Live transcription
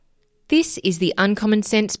This is the Uncommon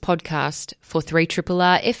Sense podcast for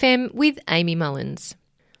 3RRR FM with Amy Mullins.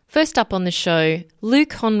 First up on the show, Luke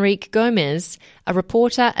Henriques-Gomes, a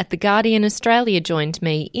reporter at The Guardian Australia, joined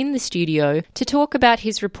me in the studio to talk about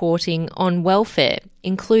his reporting on welfare,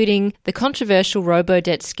 including the controversial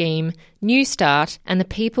Robodebt scheme, Newstart, and the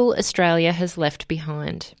people Australia has left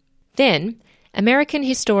behind. Then, American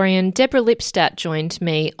historian Deborah Lipstadt joined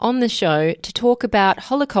me on the show to talk about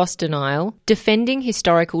Holocaust denial, defending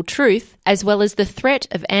historical truth, as well as the threat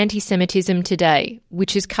of antisemitism today,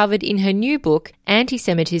 which is covered in her new book,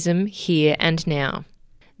 Antisemitism Here and Now.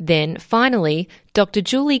 Then, finally, Dr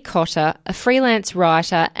Julie Cotter, a freelance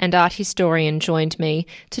writer and art historian, joined me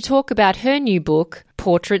to talk about her new book,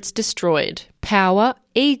 Portraits Destroyed: Power,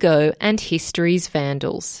 Ego and History's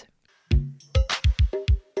Vandals.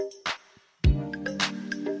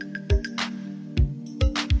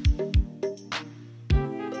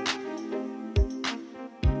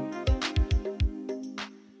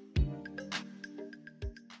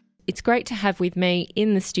 It's great to have with me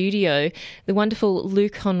in the studio the wonderful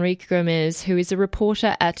Luke Henriques-Gomes, who is a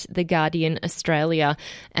reporter at The Guardian Australia,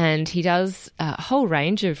 and he does a whole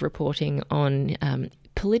range of reporting on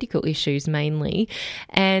political issues mainly,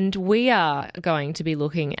 and we are going to be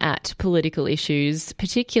looking at political issues,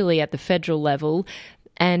 particularly at the federal level.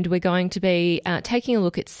 And we're going to be taking a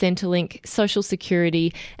look at Centrelink, social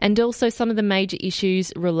security, and also some of the major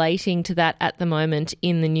issues relating to that at the moment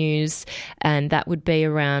in the news. And that would be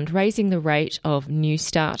around raising the rate of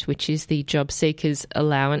Newstart, which is the job seekers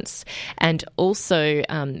allowance, and also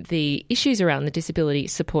the issues around the disability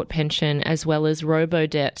support pension, as well as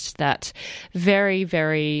Robodebt, that very,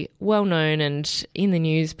 very well-known and in the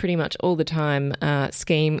news pretty much all the time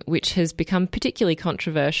scheme, which has become particularly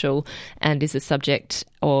controversial and is a subject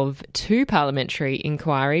of 2 parliamentary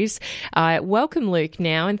inquiries. Welcome, Luke,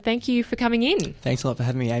 now, and thank you for coming in. Thanks a lot for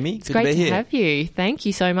having me, Amy. It's great to have you. Thank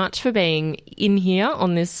you so much for being in here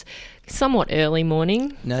on this somewhat early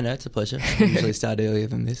morning. No, it's a pleasure. I usually start earlier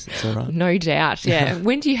than this. It's all right. No doubt, yeah.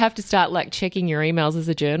 When do you have to start, checking your emails as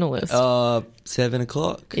a journalist? 7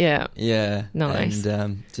 o'clock. Yeah. Yeah. Nice.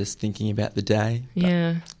 And just thinking about the day.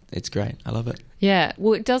 Yeah. It's great. I love it. Yeah.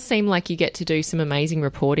 Well, it does seem like you get to do some amazing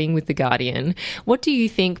reporting with The Guardian. What do you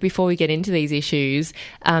think, before we get into these issues,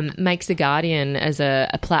 makes The Guardian as a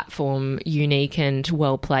platform unique and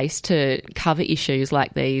well-placed to cover issues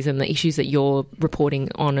like these and the issues that you're reporting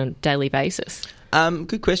on a daily basis?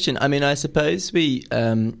 Good question. I mean, I suppose we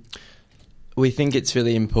think it's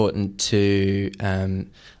really important to,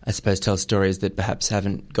 tell stories that perhaps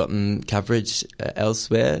haven't gotten coverage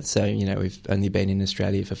elsewhere. So, we've only been in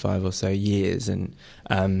Australia for 5 or so years. And,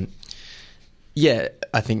 I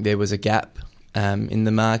think there was a gap in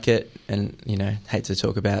the market. And, hate to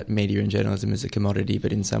talk about media and journalism as a commodity,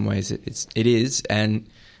 but in some ways it is. And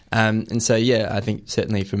so, I think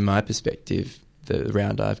certainly from my perspective, the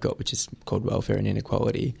round I've got, which is called Welfare and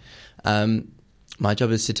Inequality, my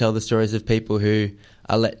job is to tell the stories of people who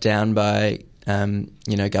are let down by,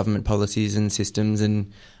 government policies and systems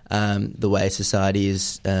and the way society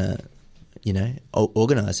is,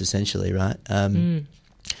 organised, essentially, right?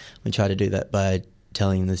 We try to do that by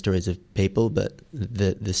telling the stories of people, but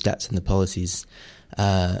the stats and the policies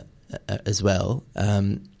as well.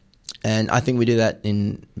 And I think we do that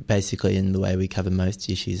in the way we cover most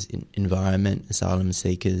issues: in environment, asylum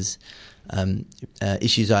seekers,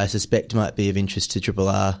 issues I suspect might be of interest to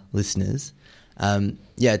RRR listeners.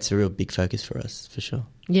 It's a real big focus for us, for sure.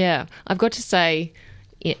 Yeah, I've got to say,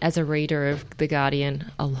 as a reader of The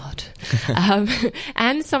Guardian, a lot,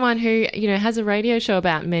 and someone who has a radio show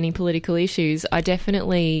about many political issues, I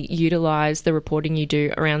definitely utilise the reporting you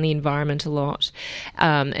do around the environment a lot,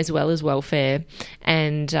 as well as welfare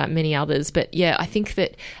and many others. But I think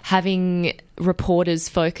that having reporters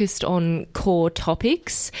focused on core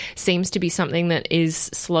topics seems to be something that is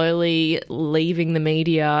slowly leaving the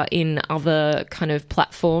media in other kind of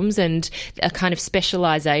platforms, and a kind of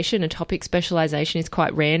specialisation, a topic specialisation, is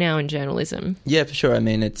quite rare now in journalism. Yeah, for sure. I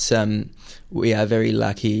mean, it's we are very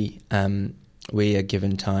lucky. We are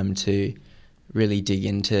given time to really dig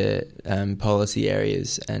into policy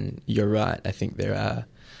areas, and you're right. I think there are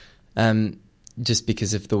just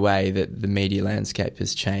because of the way that the media landscape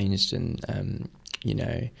has changed, and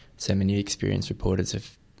so many experienced reporters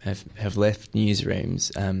have left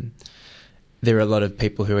newsrooms. There are a lot of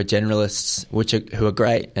people who are generalists, who are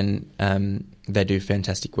great, and they do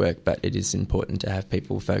fantastic work. But it is important to have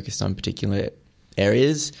people focused on particular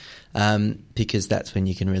areas, because that's when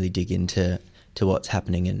you can really dig into what's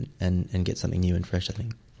happening and get something new and fresh, I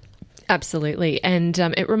think. Absolutely. And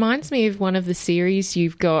it reminds me of one of the series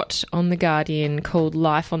you've got on The Guardian called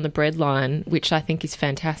Life on the Breadline, which I think is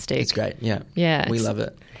fantastic. It's great, yeah. Yeah. We love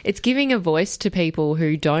it. It's giving a voice to people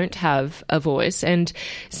who don't have a voice. And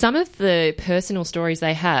some of the personal stories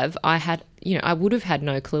they have, I would have had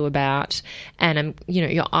no clue about. And,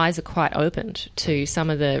 your eyes are quite opened to some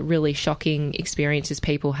of the really shocking experiences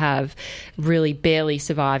people have, really barely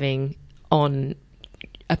surviving on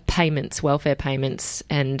welfare payments,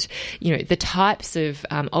 and the types of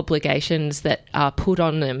obligations that are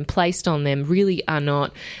placed on them really are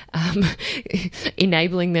not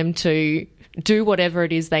enabling them to do whatever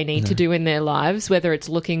it is they need to do in their lives, whether it's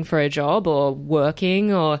looking for a job or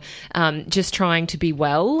working or just trying to be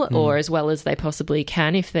well or as well as they possibly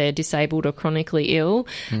can if they're disabled or chronically ill.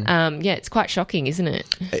 It's quite shocking, isn't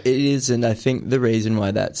it? It is, and I think the reason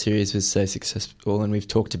why that series was so successful, and we've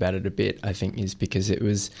talked about it a bit, I think, is because it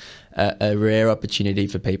was a rare opportunity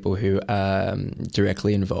for people who are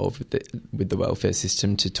directly involved with the welfare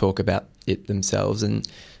system to talk about it themselves, and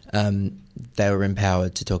they were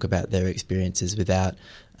empowered to talk about their experiences without,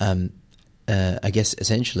 I guess,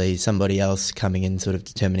 essentially somebody else coming in sort of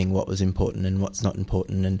determining what was important and what's not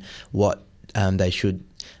important, and what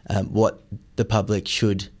what the public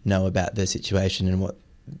should know about their situation and what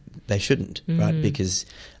they shouldn't, right? Because,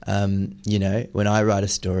 when I write a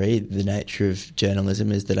story, the nature of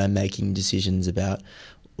journalism is that I'm making decisions about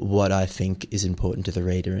what I think is important to the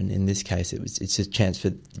reader, and in this case, it's a chance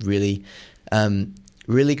for really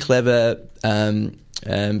clever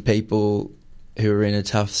people who are in a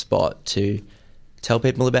tough spot to tell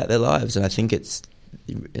people about their lives. And I think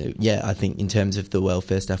I think in terms of the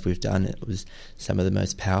welfare stuff we've done, it was some of the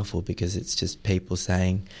most powerful, because it's just people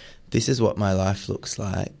saying, this is what my life looks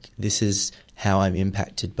like, this is how I'm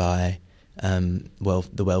impacted by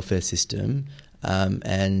the welfare system.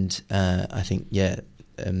 And I think,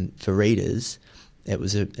 for readers, it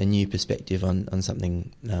was a new perspective on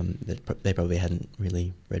something that they probably hadn't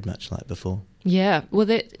really read much like before. Yeah, well,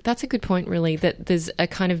 that's a good point, really, that there's a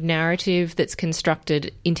kind of narrative that's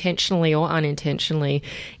constructed intentionally or unintentionally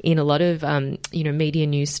in a lot of, media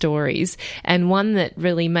news stories. And one that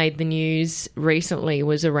really made the news recently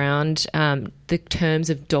was around the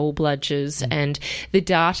terms of dole bludgers and the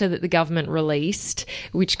data that the government released,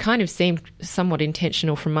 which kind of seemed somewhat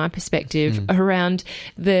intentional from my perspective, around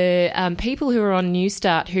the people who are on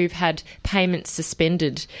Newstart who've had payments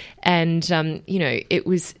suspended. And, it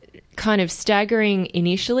was kind of staggering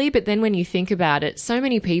initially, but then when you think about it, so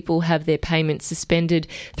many people have their payments suspended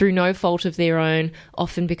through no fault of their own,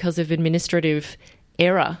 often because of administrative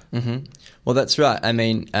error. Well, that's right. I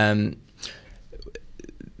mean,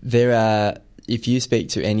 if you speak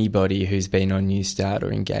to anybody who's been on Newstart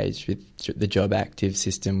or engaged with the Job Active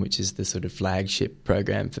system, which is the sort of flagship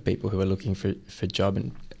program for people who are looking for a job,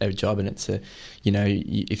 and it's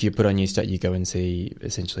if you're put on Newstart, you go and see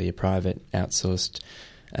essentially a private outsourced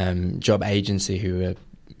job agency who are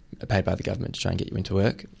paid by the government to try and get you into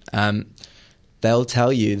work. They'll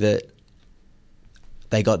tell you that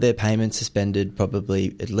they got their payments suspended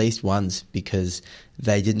probably at least once because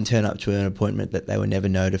they didn't turn up to an appointment that they were never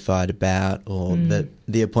notified about, or that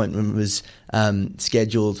the appointment was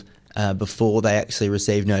scheduled before they actually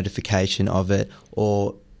received notification of it,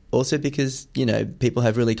 or also because, people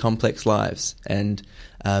have really complex lives. And,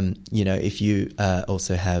 if you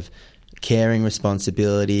also have caring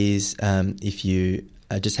responsibilities, if you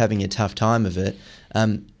are just having a tough time of it,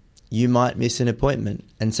 you might miss an appointment.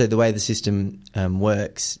 And so the way the system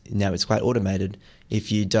works now, it's quite automated.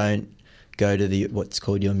 If you don't go to what's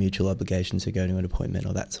called your mutual obligation, so go to an appointment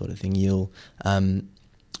or that sort of thing,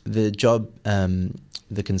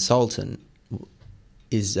 the consultant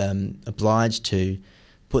is obliged to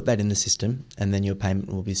put that in the system, and then your payment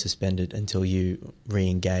will be suspended until you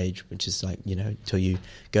re-engage, which is until you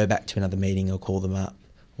go back to another meeting or call them up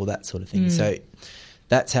or that sort of thing. So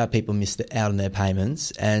that's how people miss out on their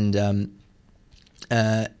payments. And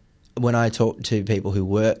when I talk to people who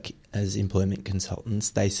work as employment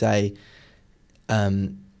consultants, they say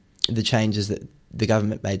the changes that the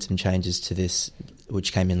government made some changes to this,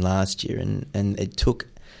 which came in last year, and it took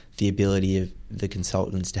the ability of the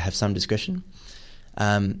consultants to have some discretion.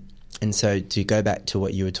 And so to go back to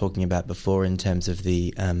what you were talking about before in terms of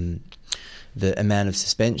the amount of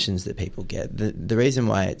suspensions that people get, the reason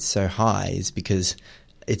why it's so high is because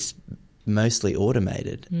it's mostly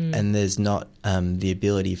automated and there's not the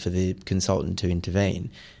ability for the consultant to intervene.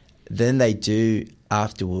 Then they do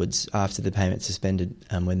afterwards, after the payment's suspended,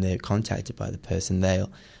 when they're contacted by the person, they're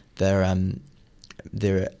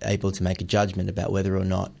able to make a judgment about whether or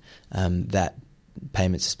not that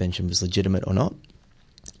payment suspension was legitimate or not.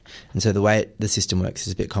 And so the way the system works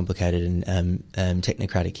is a bit complicated and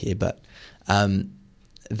technocratic here, but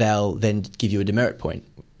they'll then give you a demerit point.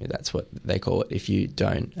 That's what they call it if you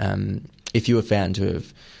don't, if you were found to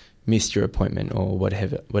have missed your appointment or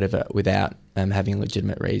whatever without having a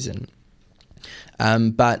legitimate reason.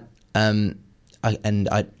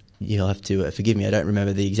 You'll have to forgive me, I don't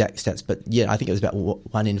remember the exact stats, but yeah, I think it was about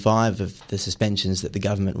 1 in 5 of the suspensions that the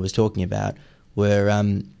government was talking about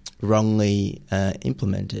were wrongly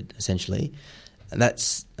implemented, essentially. And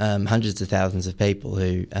that's hundreds of thousands of people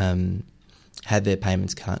who had their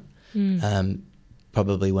payments cut,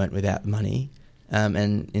 probably weren't without money,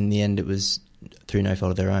 and in the end it was through no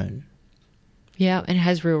fault of their own. Yeah, and it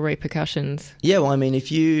has real repercussions. Yeah, well, I mean,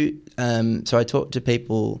 if you... so I talk to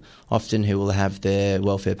people often who will have their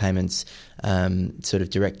welfare payments sort of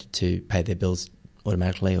directed to pay their bills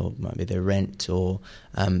automatically, or might be their rent or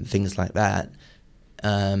things like that.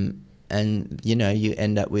 And, you know, you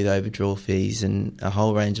end up with overdraw fees and a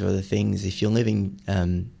whole range of other things. If you're living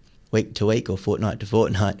week to week or fortnight to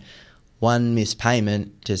fortnight, one missed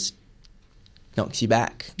payment just knocks you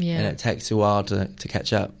back, and it takes a while to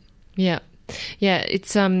catch up. Yeah. Yeah,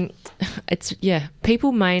 it's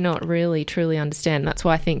people may not really truly understand. That's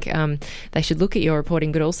why I think they should look at your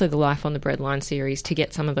reporting, but also the Life on the Breadline series to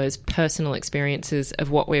get some of those personal experiences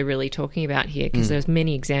of what we're really talking about here, because there's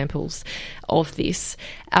many examples of this.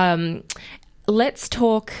 Let's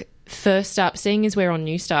talk first up, seeing as we're on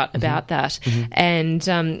Newstart, about that, and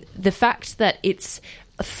the fact that it's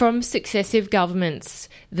from successive governments,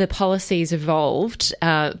 the policies evolved,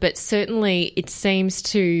 but certainly it seems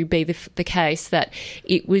to be the case that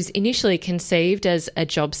it was initially conceived as a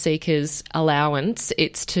job seeker's allowance.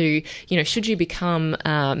 It's to, you know, should you become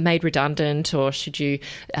made redundant, or should you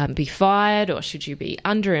be fired, or should you be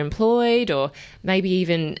underemployed, or maybe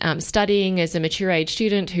even studying as a mature age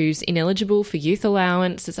student who's ineligible for youth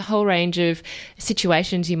allowance. There's a whole range of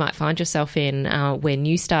situations you might find yourself in where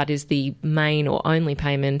Newstart is the main or only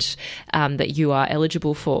payment that you are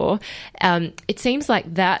eligible for. It seems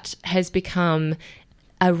like that has become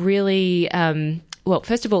a really,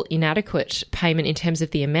 first of all, inadequate payment in terms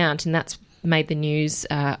of the amount, and that's made the news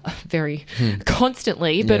very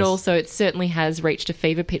constantly, but also it certainly has reached a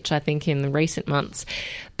fever pitch, I think, in the recent months.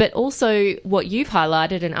 But also what you've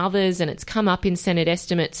highlighted, and others, and it's come up in Senate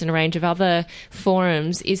estimates and a range of other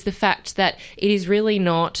forums, is the fact that it is really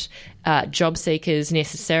not job seekers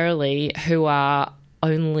necessarily who are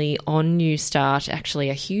only on Newstart. Actually,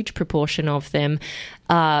 a huge proportion of them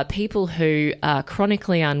are people who are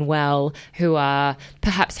chronically unwell, who are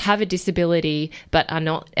perhaps have a disability but are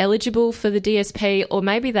not eligible for the DSP, or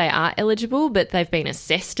maybe they are eligible but they've been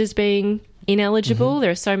assessed as being ineligible. There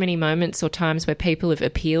are so many moments or times where people have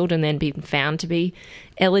appealed and then been found to be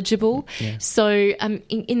eligible. So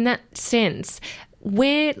in that sense,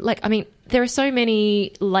 there are so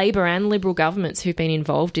many Labor and Liberal governments who've been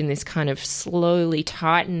involved in this kind of slowly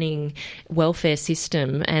tightening welfare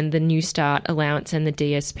system, and the Newstart allowance and the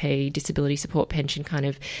DSP, disability support pension, kind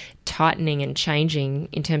of tightening and changing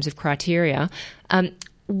in terms of criteria.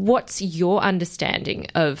 What's your understanding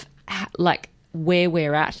of where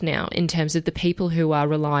we're at now in terms of the people who are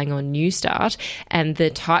relying on Newstart and the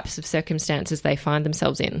types of circumstances they find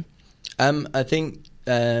themselves in? I think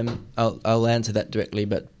I'll answer that directly,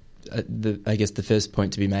 but I guess the first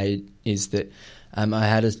point to be made is that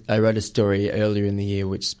I wrote a story earlier in the year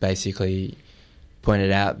which basically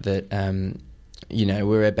pointed out that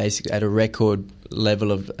we're basically at a record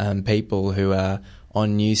level of people who are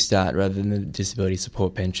on Newstart rather than the disability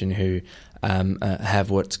support pension, who have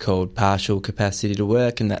what's called partial capacity to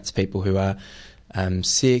work, and that's people who are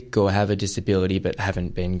sick or have a disability but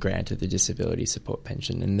haven't been granted the disability support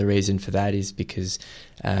pension. And the reason for that is because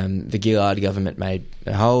the Gillard government made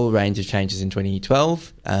a whole range of changes in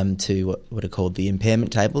 2012 to what are called the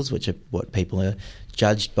impairment tables, which are what people are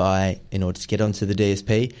judged by in order to get onto the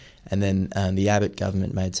DSP. And then the Abbott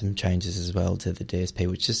government made some changes as well to the DSP,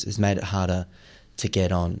 which just has made it harder to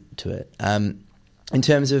get on to it. In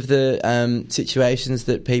terms of the situations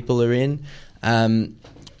that people are in,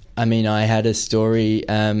 I had a story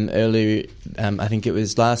earlier, I think it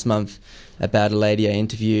was last month, about a lady I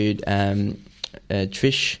interviewed,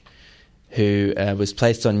 Trish, who was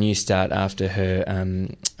placed on Newstart after her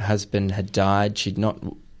husband had died. She'd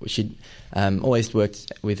always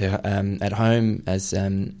worked with her at home as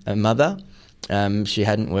a mother. She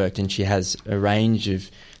hadn't worked, and she has a range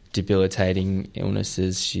of debilitating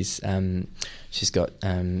illnesses. She was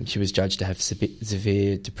judged to have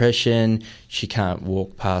severe depression. She can't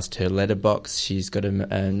walk past her letterbox. She's got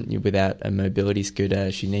without a mobility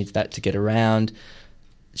scooter. She needs that to get around.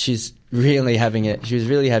 she was really having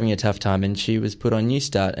a tough time, and she was put on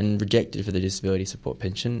Newstart and rejected for the disability support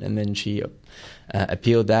pension, and then she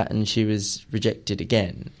appealed that, and she was rejected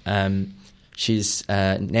again. She's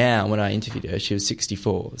now, when I interviewed her, she was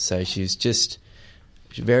 64, so she's just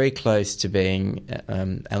very close to being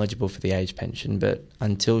eligible for the age pension, but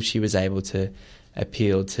until she was able to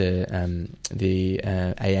appeal to the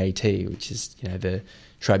AAT, which is the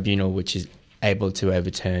tribunal which is able to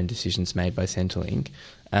overturn decisions made by Centrelink,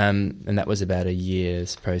 and that was about a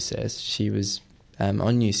year's process. She was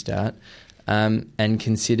on Newstart and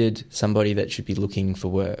considered somebody that should be looking for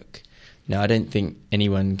work. Now, I don't think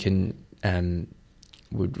anyone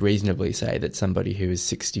would reasonably say that somebody who is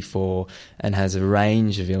 64 and has a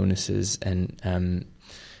range of illnesses and,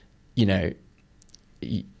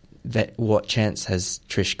 that what chance has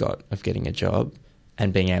Trish got of getting a job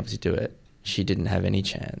and being able to do it? She didn't have any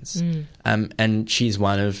chance. And she's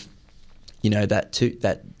one of,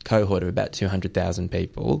 that cohort of about 200,000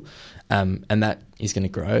 people, and that is going to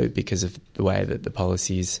grow because of the way that the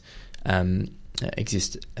policies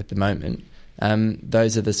exist at the moment.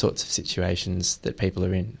 Those are the sorts of situations that people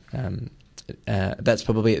are in. That's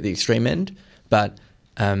probably at the extreme end, but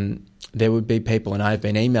there would be people, and I've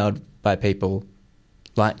been emailed by people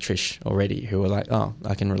like Trish already who are like, oh,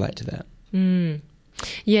 I can relate to that.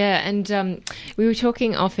 Yeah, and we were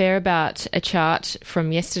talking off air about a chart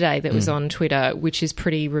from yesterday that was on Twitter, which is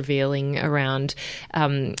pretty revealing around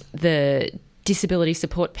the disability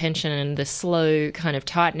support pension and the slow kind of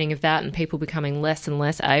tightening of that, and people becoming less and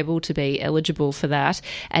less able to be eligible for that.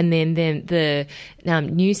 And then the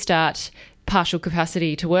Newstart partial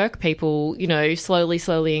capacity to work people,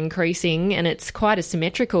 slowly increasing, and it's quite a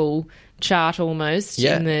symmetrical chart almost,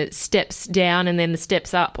 in the steps down and then the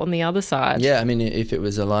steps up on the other side. Yeah, I mean, if it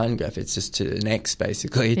was a line graph, it's just to an X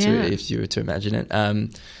basically, if you were to imagine it.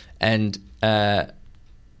 And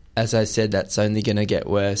as I said, that's only going to get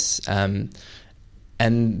worse. And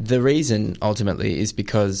the reason ultimately is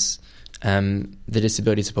because the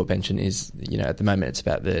disability support pension is, at the moment it's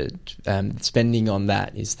about the spending on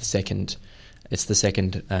that is the second. It's the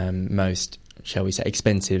second most, shall we say,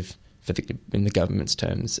 expensive in the government's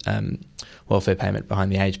terms, welfare payment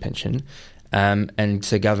behind the age pension. And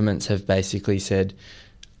so governments have basically said,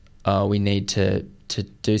 oh, we need to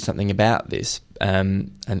do something about this.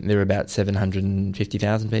 And there are about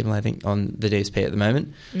 750,000 people, I think, on the DSP at the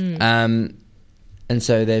moment. And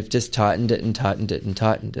so they've just tightened it and tightened it and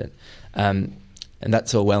tightened it. And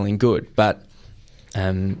that's all well and good. But,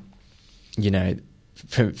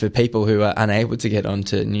 for people who are unable to get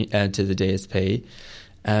onto to the DSP,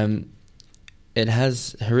 it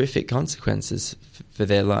has horrific consequences for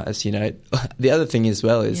their lives. The other thing as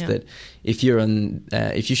well is that if you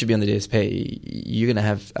should be on the DSP, you're going to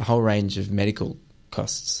have a whole range of medical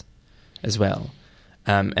costs as well.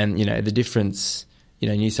 And the difference,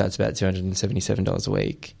 Newstart's about $277 a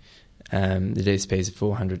week. The DSP is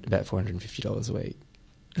about $450 a week.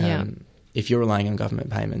 If you're relying on government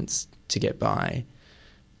payments to get by,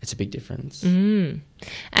 it's a big difference. And,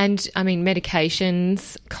 I mean,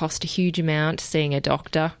 medications cost a huge amount. Seeing a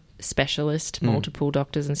doctor, specialist, multiple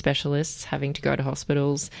doctors and specialists, having to go to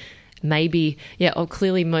hospitals. Maybe,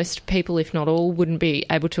 clearly most people, if not all, wouldn't be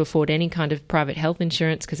able to afford any kind of private health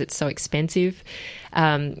insurance because it's so expensive.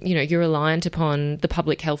 You're reliant upon the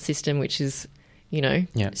public health system, which is,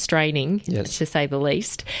 straining, to say the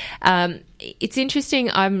least. It's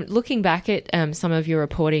interesting. I'm looking back at some of your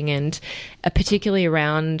reporting and particularly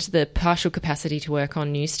around the partial capacity to work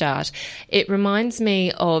on Newstart. It reminds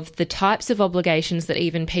me of the types of obligations that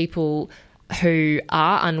even people who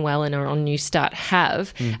are unwell and are on Newstart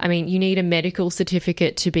have. I mean, you need a medical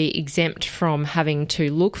certificate to be exempt from having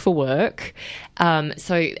to look for work.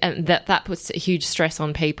 That puts a huge stress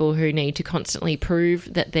on people who need to constantly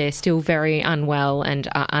prove that they're still very unwell and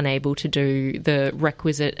are unable to do the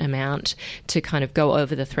requisite amount to kind of go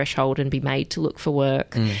over the threshold and be made to look for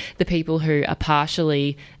work. The people who are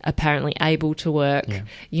partially apparently able to work,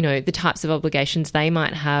 the types of obligations they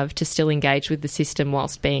might have to still engage with the system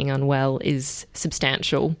whilst being unwell is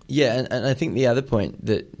substantial. Yeah, and I think the other point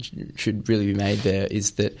that should really be made there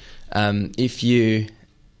is that if you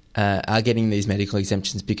are getting these medical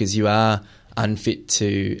exemptions because you are unfit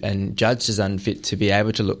to and judged as unfit to be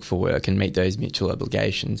able to look for work and meet those mutual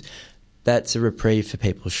obligations, that's a reprieve for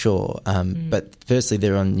people, sure. But firstly,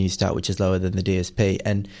 they're on Newstart, which is lower than the DSP.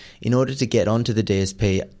 And in order to get onto the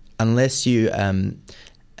DSP, unless you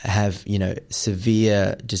have,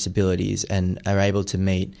 severe disabilities and are able to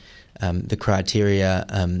meet the criteria,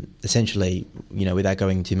 essentially, without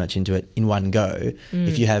going too much into it, in one go,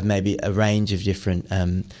 if you have maybe a range of different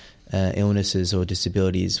illnesses or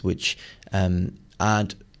disabilities which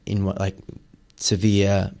aren't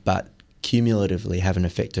severe but cumulatively have an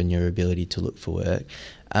effect on your ability to look for work,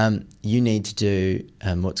 you need to do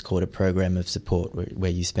what's called a program of support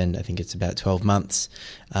where you spend, I think it's about 12 months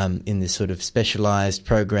in this sort of specialised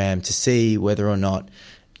program to see whether or not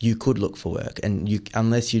you could look for work. And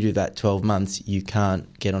unless you do that 12 months, you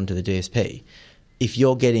can't get onto the DSP. If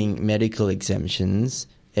you're getting medical exemptions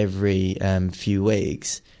every few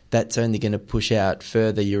weeks, that's only going to push out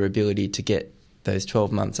further your ability to get those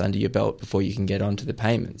 12 months under your belt before you can get onto the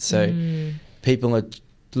payments. So people are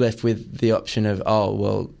left with the option of, oh,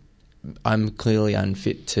 well, I'm clearly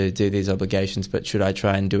unfit to do these obligations, but should I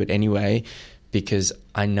try and do it anyway because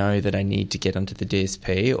I know that I need to get onto the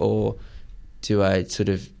DSP, or do I sort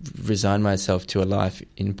of resign myself to a life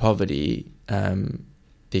in poverty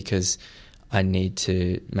because I need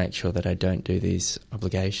to make sure that I don't do these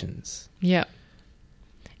obligations? Yeah.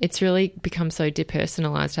 It's really become so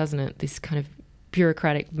depersonalised, hasn't it? This kind of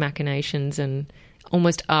bureaucratic machinations and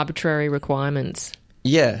almost arbitrary requirements.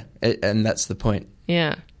 Yeah, and that's the point.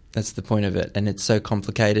 Yeah. That's the point of it. And it's so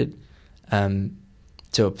complicated. To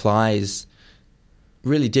apply is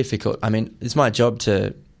really difficult. I mean, it's my job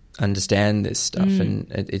to understand this stuff,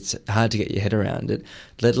 and it's hard to get your head around it,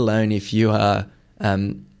 let alone if you are,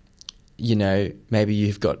 maybe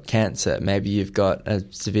you've got cancer, maybe you've got a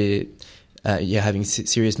severe, you're having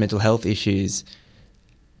serious mental health issues.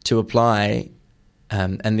 To apply.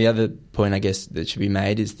 And the other point, I guess, that should be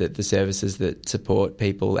made is that the services that support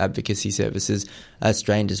people, advocacy services, are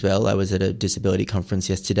strained as well. I was at a disability conference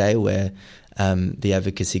yesterday where the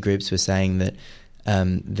advocacy groups were saying that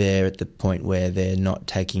they're at the point where they're not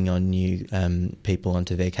taking on new people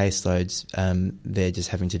onto their caseloads. They're just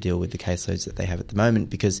having to deal with the caseloads that they have at the moment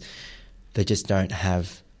because they just don't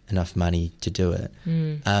have enough money to do it.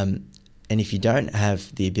 And if you don't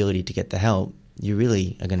have the ability to get the help, you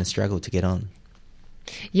really are going to struggle to get on.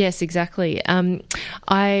 Yes, exactly.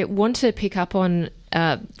 I want to pick up on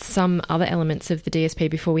some other elements of the DSP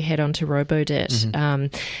before we head on to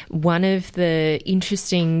Robodebt. One of the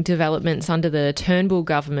interesting developments under the Turnbull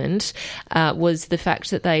government was the fact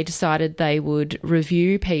that they decided they would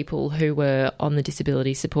review people who were on the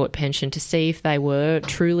disability support pension to see if they were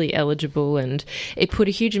truly eligible, and it put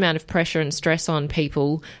a huge amount of pressure and stress on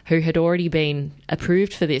people who had already been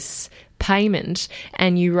approved for this payment.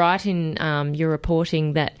 And you write in your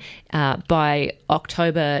reporting that by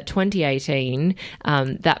October 2018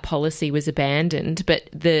 that policy was abandoned, but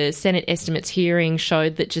the Senate estimates hearing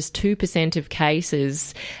showed that just 2% of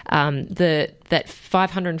cases, that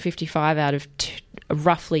 555 out of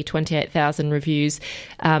roughly 28,000 reviews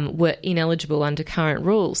were ineligible under current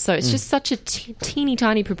rules. So it's just such a teeny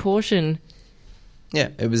tiny proportion. Yeah,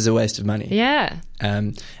 it was a waste of money. Yeah.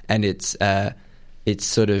 And it's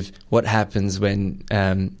sort of what happens when,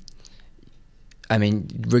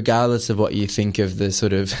 regardless of what you think of the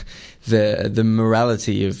sort of the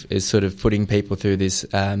morality of is sort of putting people through this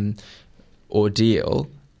ordeal,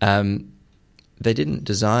 they didn't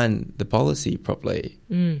design the policy properly.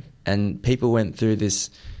 And people went through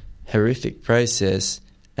this horrific process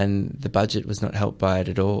and the budget was not helped by it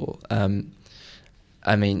at all. In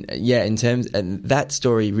terms, and that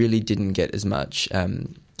story really didn't get as much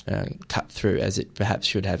cut through as it perhaps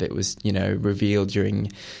should have. It was, revealed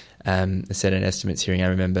during the Senate estimates hearing. I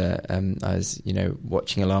remember I was,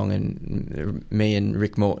 watching along, and me and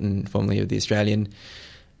Rick Morton, formerly of The Australian,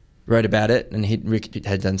 wrote about it, and Rick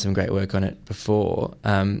had done some great work on it before.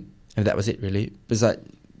 And that was it, really. It was like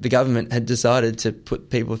the government had decided to put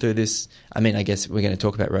people through this. I guess we're going to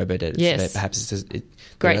talk about Robodebt. Yes. Perhaps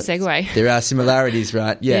great segue. There are similarities,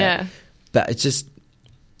 right? Yeah. But it's just,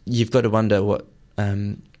 you've got to wonder what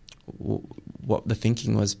the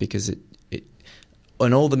thinking was, because it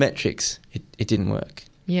on all the metrics it didn't work.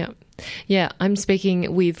 Yeah, I'm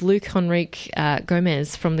speaking with Luke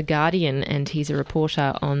Henriques-Gomes from The Guardian, and he's a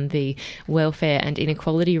reporter on the welfare and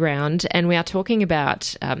inequality round, and we are talking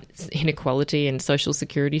about inequality and social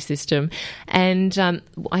security system. And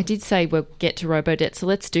I did say we'll get to Robodebt, so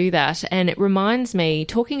let's do that. And it reminds me,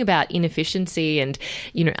 talking about inefficiency and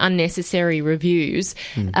unnecessary reviews,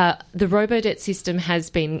 the Robodebt system has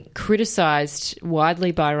been criticised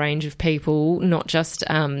widely by a range of people, not just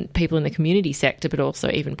people in the community sector, but also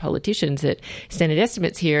even politicians at Senate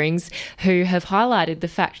estimates hearings, who have highlighted the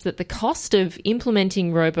fact that the cost of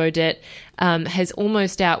implementing Robodebt has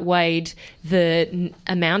almost outweighed the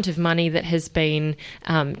amount of money that has been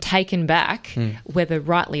taken back, whether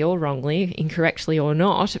rightly or wrongly, incorrectly or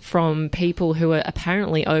not, from people who are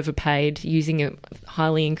apparently overpaid using a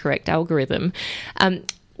highly incorrect algorithm.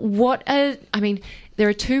 There's there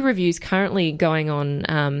are 2 reviews currently going on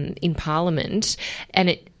in Parliament,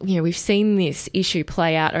 and we've seen this issue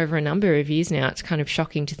play out over a number of years now. It's kind of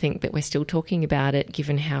shocking to think that we're still talking about it,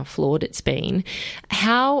 given how flawed it's been.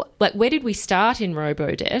 Where did we start in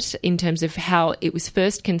Robodebt in terms of how it was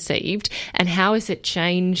first conceived, and how has it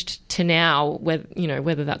changed to now?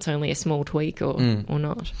 Whether that's only a small tweak or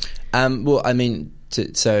not. Well, I mean,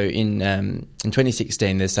 so in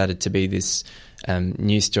 2016, there started to be this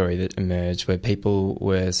news story that emerged where people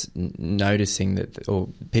were noticing or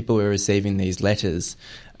people were receiving these letters,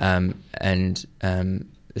 and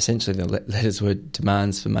essentially the letters were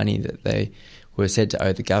demands for money that they were said to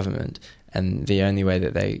owe the government, and the only way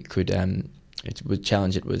that they would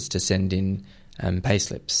challenge it was to send in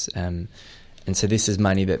payslips. And so this is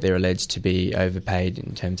money that they're alleged to be overpaid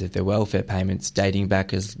in terms of their welfare payments, dating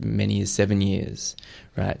back as many as 7 years,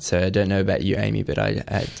 right? So I don't know about you, Amy, but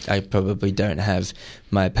I probably don't have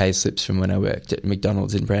my pay slips from when I worked at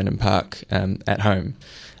McDonald's in Brandon Park at home.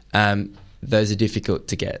 Those are difficult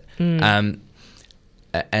to get. And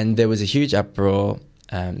there was a huge uproar.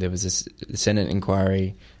 There was a Senate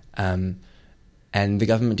inquiry, and the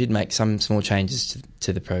government did make some small changes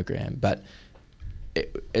to the program, but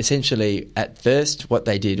essentially, at first, what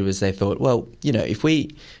they did was they thought, well, if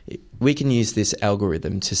we can use this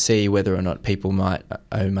algorithm to see whether or not people might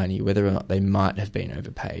owe money, whether or not they might have been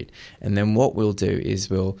overpaid, and then what we'll do is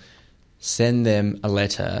we'll send them a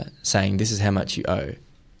letter saying this is how much you owe.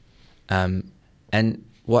 And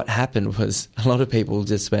what happened was a lot of people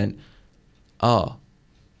just went, oh,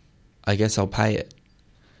 I guess I'll pay it,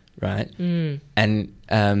 right?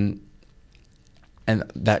 And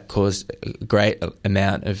that caused a great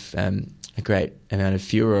amount of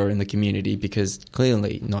furor in the community, because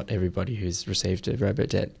clearly not everybody who's received a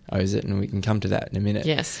Robodebt owes it, and we can come to that in a minute.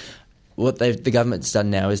 Yes. What the government's done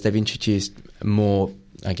now is they've introduced more,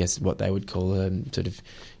 I guess, what they would call sort of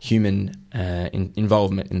human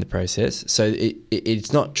involvement in the process. So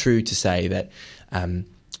it's not true to say that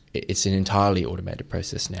it's an entirely automated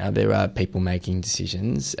process now. There are people making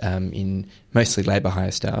decisions, in mostly labour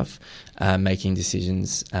hire staff, making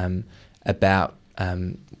decisions about how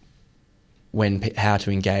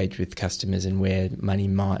to engage with customers and where money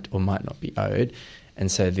might or might not be owed.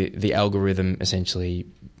 And so the algorithm essentially,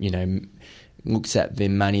 looks at the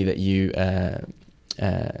money that you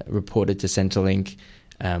reported to Centrelink,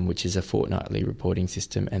 which is a fortnightly reporting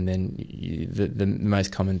system, and then the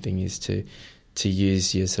most common thing is to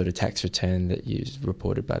use your sort of tax return that you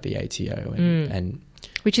reported by the ATO, and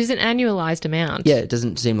which is an annualised amount. Yeah, it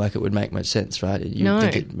doesn't seem like it would make much sense, right? No.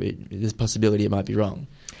 Think there's a possibility it might be wrong.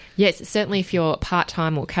 Yes, certainly if you're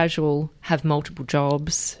part-time or casual, have multiple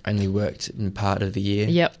jobs. Only worked in part of the year.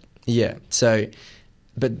 Yep. Yeah. So,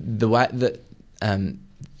 but the way that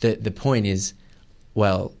the point is,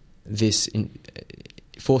 well, this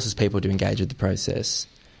forces people to engage with the process,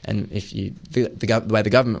 and if the way the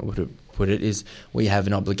government would have put it is, we have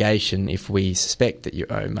an obligation, if we suspect that you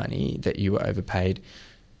owe money, that you were overpaid,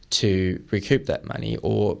 to recoup that money,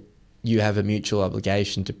 or you have a mutual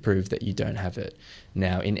obligation to prove that you don't have it.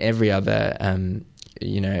 Now, in every other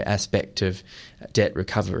aspect of debt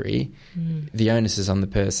recovery, the onus is on the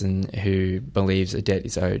person who believes a debt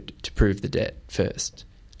is owed to prove the debt first,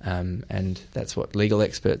 and that's what legal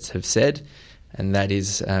experts have said. And that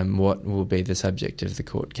is what will be the subject of the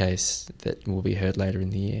court case that will be heard later in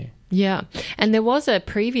the year. Yeah. And there was a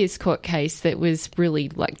previous court case that was really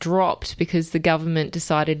dropped because the government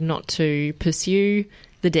decided not to pursue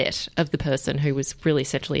the debt of the person who was really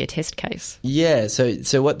essentially a test case. Yeah.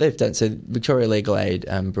 So what they've done, so Victoria Legal Aid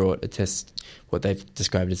brought what they've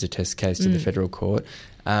described as a test case to the federal court,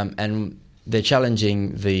 and they're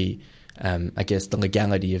challenging the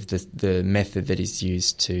legality of the method that is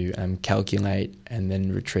used to calculate and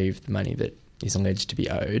then retrieve the money that is alleged to be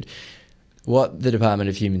owed. What the Department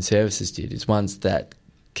of Human Services did is, once that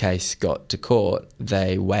case got to court,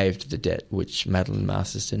 they waived the debt which Madeline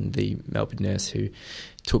Masterson, the Melbourne nurse who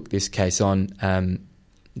took this case on,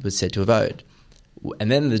 was said to have owed.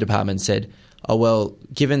 And then the department said, oh, well,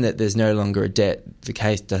 given that there's no longer a debt, the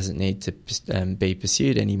case doesn't need to be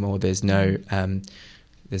pursued anymore. There's no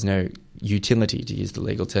utility, to use the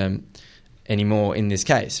legal term, anymore in this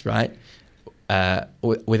case, right?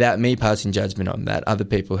 Without me passing judgment on that, other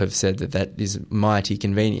people have said that is mighty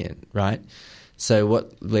convenient, right? So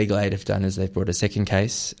what Legal Aid have done is they've brought a second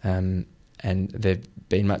case, and they've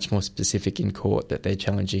been much more specific in court that they're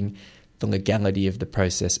challenging the legality of the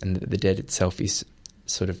process, and that the debt itself is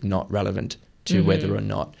sort of not relevant to whether or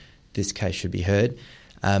not this case should be heard.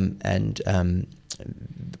 And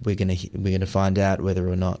we're going to find out whether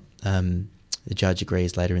or not the judge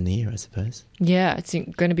agrees later in the year, I suppose. Yeah, it's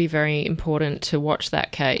going to be very important to watch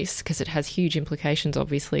that case because it has huge implications,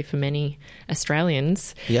 obviously, for many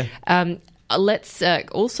Australians. Yeah. Let's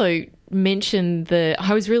also mention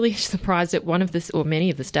I was really surprised at many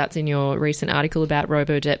of the stats in your recent article about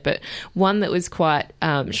Robodebt, but one that was quite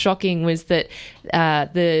shocking was that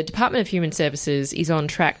the Department of Human Services is on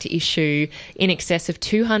track to issue in excess of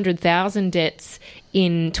 200,000 debts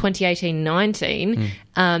in 2018-19.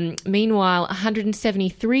 Meanwhile,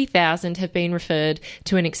 173,000 have been referred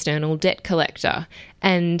to an external debt collector.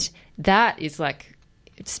 And that is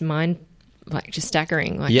it's just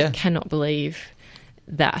staggering. I cannot believe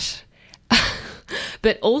that.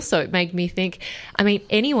 But also it made me think,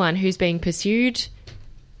 anyone who's being pursued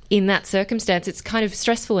in that circumstance, it's kind of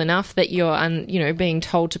stressful enough that you're being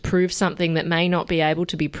told to prove something that may not be able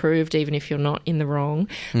to be proved even if you're not in the wrong.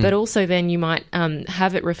 But also then you might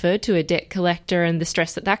have it referred to a debt collector and the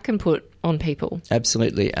stress that can put on people.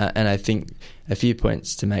 Absolutely. And I think a few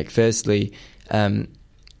points to make. Firstly,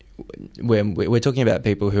 when we're talking about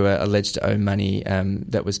people who are alleged to owe money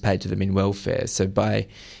that was paid to them in welfare. So by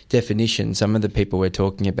definition, some of the people we're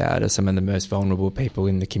talking about are some of the most vulnerable people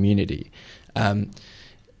in the community.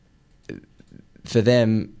 For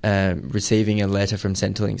them, receiving a letter from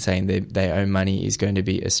Centrelink saying they owe money is going to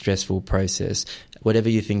be a stressful process. Whatever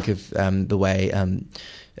you think of the way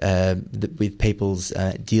with people's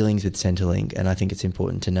dealings with Centrelink, and I think it's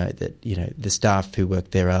important to note that the staff who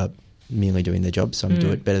work there are merely doing their job. Some do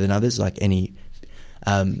it better than others, like any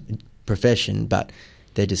profession, but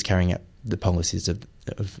they're just carrying out the policies of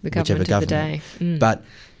whichever government. But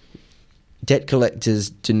debt collectors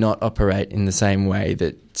do not operate in the same way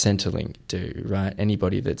that Centrelink do, right?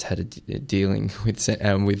 Anybody that's had a dealing with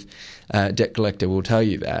debt collector will tell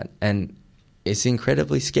you that. And it's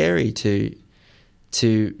incredibly scary to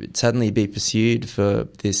suddenly be pursued for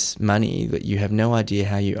this money that you have no idea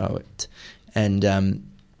how you owe it. And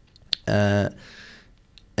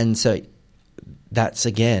so that's,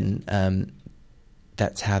 again,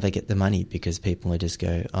 that's how they get the money, because people will just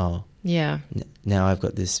go, oh, yeah, now I've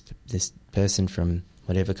got this person from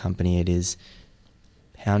whatever company it is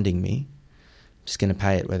hounding me. I'm just going to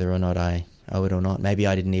pay it whether or not I owe it or not. Maybe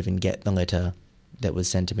I didn't even get the letter that was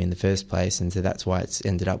sent to me in the first place, and so that's why it's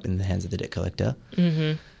ended up in the hands of the debt collector.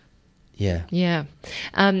 Mm-hmm. Yeah. Yeah.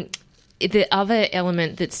 The other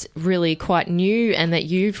element that's really quite new and that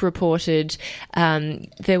you've reported,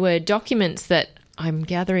 there were documents that I'm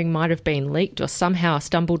gathering might have been leaked or somehow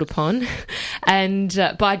stumbled upon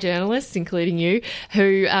and by journalists, including you,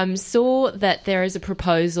 who saw that there is a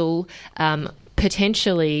proposal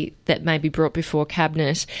potentially that may be brought before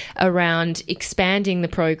Cabinet around expanding the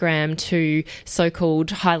program to so-called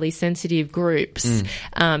highly sensitive groups,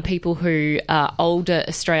 people who are older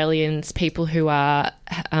Australians, people who are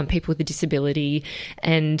people with a disability,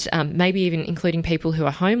 and maybe even including people who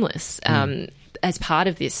are homeless. As part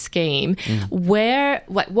of this scheme,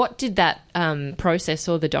 what did that process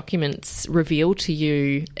or the documents reveal to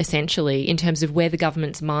you, essentially, in terms of where the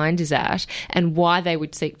government's mind is at and why they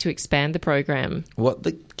would seek to expand the program? What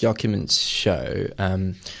the documents show,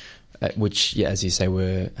 which, as you say,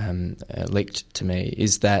 were leaked to me,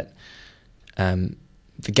 is that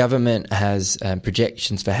the government has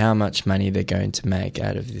projections for how much money they're going to make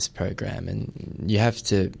out of this program, and you have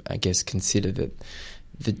to, I guess, consider that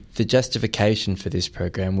the justification for this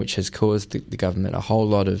program, which has caused the government a whole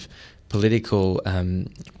lot of political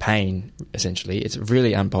pain, essentially, it's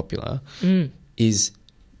really unpopular, is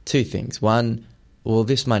two things. One, well,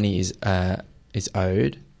 this money is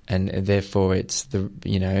owed, and therefore it's the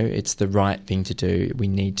right thing to do. We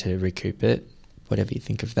need to recoup it, whatever you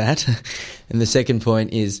think of that. And the second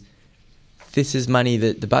point is, this is money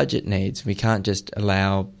that the budget needs. We can't just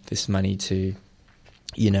allow this money to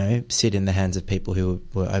sit in the hands of people who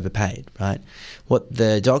were overpaid, right? What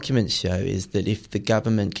the documents show is that if the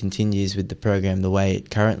government continues with the program the way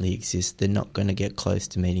it currently exists, they're not going to get close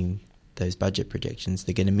to meeting those budget projections.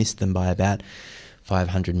 They're going to miss them by about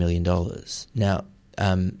 $500 million. Now,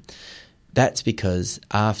 that's because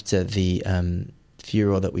after the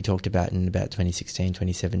furor that we talked about in about 2016,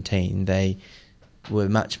 2017, they were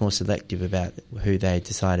much more selective about who they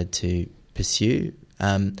decided to pursue.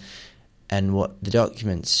 And what the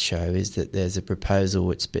documents show is that there's a proposal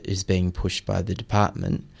which is being pushed by the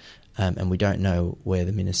department, and we don't know where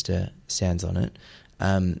the minister stands on it,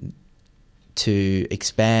 to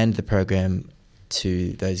expand the program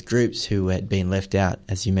to those groups who had been left out,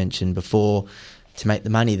 as you mentioned before, to make the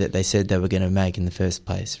money that they said they were going to make in the first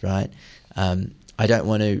place, right? I don't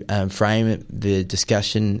want to frame the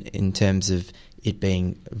discussion in terms of it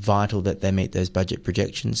being vital that they meet those budget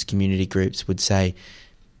projections. Community groups would say,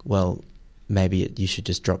 well, maybe you should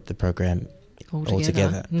just drop the program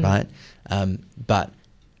altogether, right? But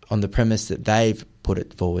on the premise that they've put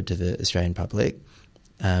it forward to the Australian public,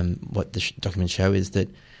 what the documents show is that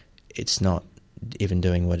it's not even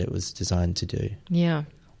doing what it was designed to do. Yeah.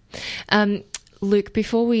 Luke,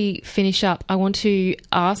 before we finish up, I want to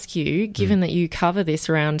ask you, given that you cover this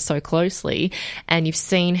around so closely and you've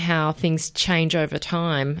seen how things change over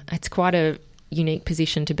time, it's quite a unique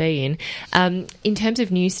position to be in terms of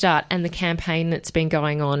Newstart and the campaign that's been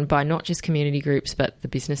going on by not just community groups but the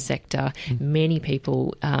business sector, many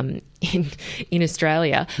people in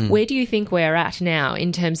Australia. Where do you think we're at now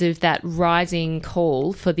in terms of that rising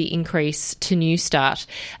call for the increase to Newstart,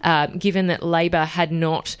 given that Labor had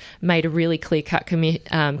not made a really clear-cut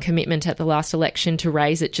commitment at the last election to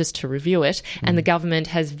raise it, just to review it, and the government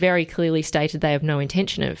has very clearly stated they have no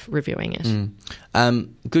intention of reviewing it?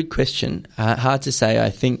 Good question. Hard to say. I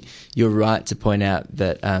think you're right to point out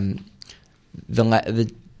that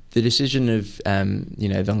the decision of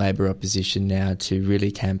the Labor opposition now to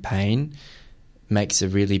really campaign makes a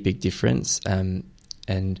really big difference,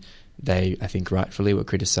 and they, I think, rightfully were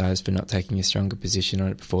criticised for not taking a stronger position on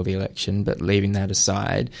it before the election. But leaving that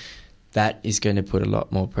aside, that is going to put a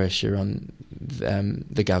lot more pressure on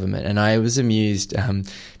the government. And I was amused.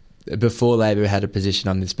 Before Labor had a position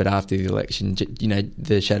on this, but after the election,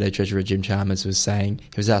 the Shadow Treasurer Jim Chalmers was saying,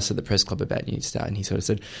 he was asked at the press club about Newstart, and he sort of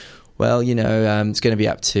said, well, it's going to be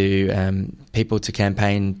up to people to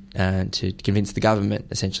campaign to convince the government,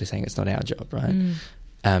 essentially saying it's not our job, right?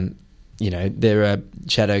 There are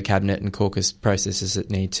shadow cabinet and caucus processes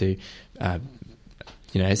that need to,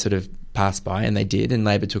 sort of pass by, and they did, and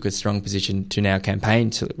Labor took a strong position to now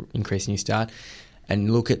campaign to increase Newstart,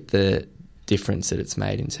 and look at the difference that it's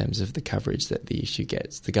made in terms of the coverage that the issue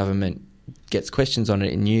gets. The government gets questions on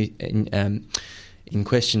it in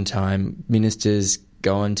question time. Ministers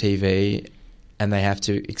go on TV and they have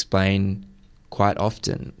to explain quite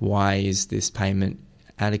often, why is this payment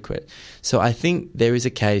adequate? So I think there is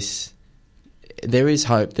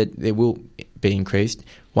hope that there will be increased.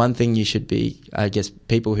 One thing you should be, I guess,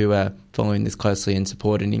 people who are following this closely and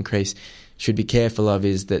support an increase should be careful of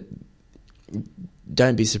is that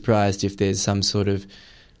don't be surprised if there's some sort of,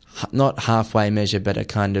 not halfway measure, but a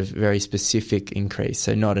kind of very specific increase.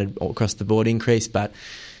 So not an across-the-board increase, but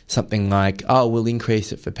something like, we'll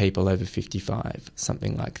increase it for people over 55,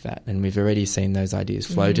 something like that. And we've already seen those ideas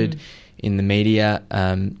floated in the media.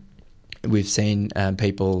 We've seen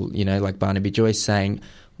people, like Barnaby Joyce saying,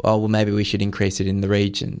 well, maybe we should increase it in the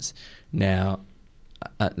regions. Now,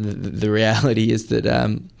 the reality is that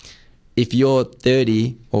if you're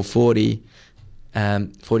 30 or 40,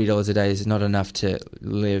 $40 a day is not enough to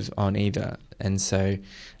live on either. And so,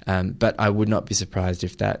 but I would not be surprised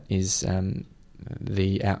if that is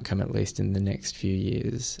the outcome, at least in the next few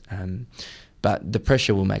years. But the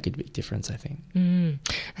pressure will make a big difference, I think.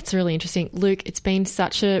 That's really interesting. Luke, it's been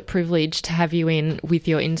such a privilege to have you in with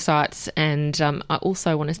your insights, and I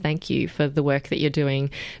also want to thank you for the work that you're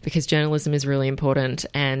doing, because journalism is really important,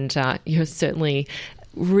 and you're certainly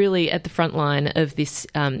really at the front line of this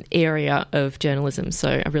area of journalism.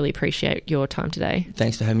 So I really appreciate your time today.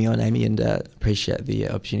 Thanks for having me on, Amy, and appreciate the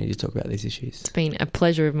opportunity to talk about these issues. It's been a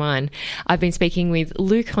pleasure of mine. I've been speaking with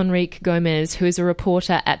Luke Henriques-Gomes, who is a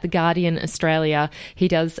reporter at The Guardian Australia. He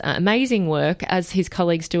does amazing work, as his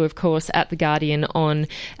colleagues do, of course, at The Guardian, on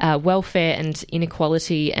welfare and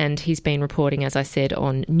inequality, and he's been reporting, as I said,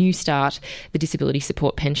 on Newstart, the disability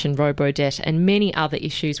support pension, Robodebt, and many other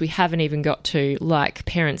issues we haven't even got to, like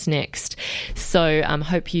Parents Next. So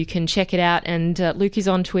hope you can check it out. And Luke is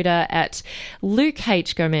on Twitter at Luke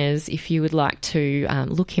H. Gomes if you would like to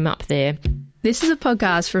look him up there. This is a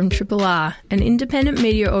podcast from Triple R, an independent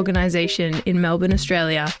media organisation in Melbourne,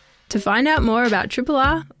 Australia. To find out more about Triple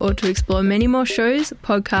R, or to explore many more shows,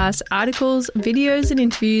 podcasts, articles, videos and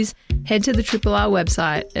interviews, head to the Triple R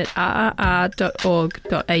website at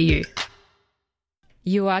rrr.org.au.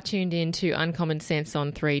 You are tuned in to Uncommon Sense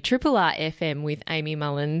on 3 Triple R FM with Amy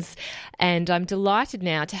Mullins, and I'm delighted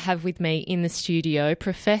now to have with me in the studio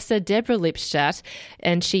Professor Deborah Lipstadt,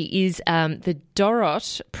 and she is the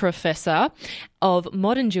Dorot Professor of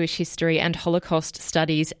Modern Jewish History and Holocaust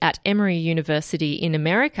Studies at Emory University in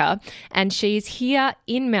America, and she's here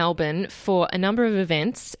in Melbourne for a number of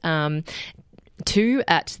events, two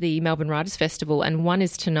at the Melbourne Writers' Festival, and one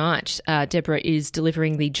is tonight. Deborah is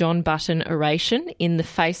delivering the John Button oration, In the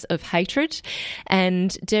Face of Hatred.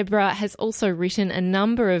 And Deborah has also written a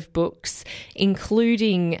number of books,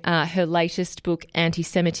 including her latest book,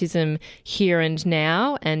 Antisemitism, Here and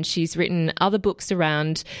Now. And she's written other books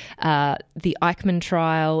around the Eichmann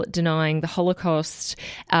trial, denying the Holocaust,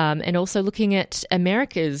 and also looking at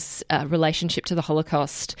America's relationship to the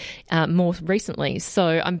Holocaust more recently.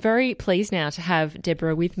 So I'm very pleased now to have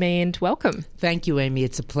Deborah with me, and welcome. Thank you, Amy.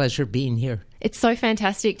 It's a pleasure being here. It's so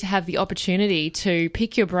fantastic to have the opportunity to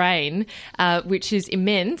pick your brain, which is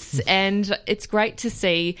immense, and it's great to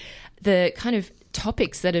see the kind of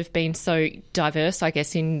topics that have been so diverse, I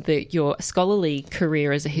guess, in your scholarly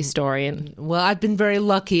career as a historian. Well, I've been very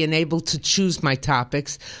lucky and able to choose my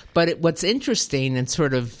topics, but what's interesting and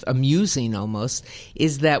sort of amusing almost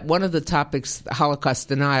is that one of the topics, Holocaust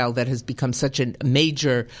denial, that has become such a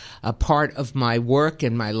major part of my work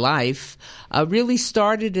and my life, really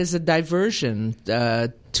started as a diversion.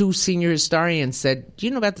 Two senior historians said, "Do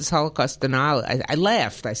you know about this Holocaust denial?" I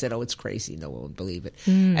laughed. I said, "Oh, it's crazy. No one would believe it."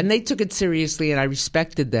 And they took it seriously, and I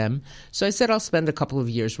respected them. So I said, I'll spend a couple of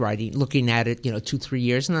years looking at it, 2-3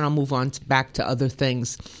 years, and then I'll move on back to other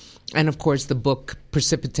things. And, of course, the book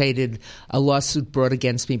precipitated a lawsuit brought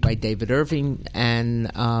against me by David Irving, and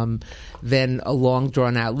then a long,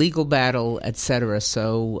 drawn-out legal battle, etc.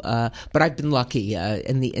 So, but I've been lucky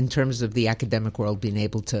in terms of the academic world, being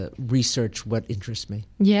able to research what interests me.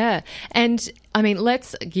 Yeah, and I mean,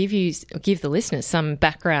 let's give the listeners some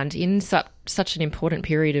background in such an important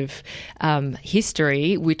period of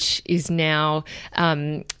history, which is now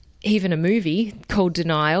even a movie called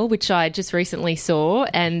Denial, which I just recently saw.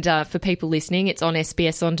 And for people listening, it's on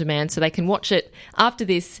SBS On Demand, so they can watch it after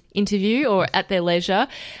this interview or at their leisure.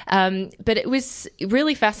 But it was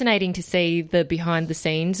really fascinating to see the behind the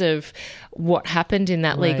scenes of what happened in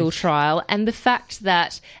that legal trial, and the fact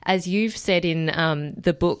that, as you've said in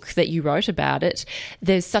the book that you wrote about it,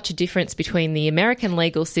 there's such a difference between the American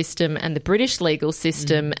legal system and the British legal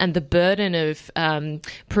system, and the burden of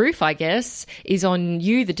proof, I guess, is on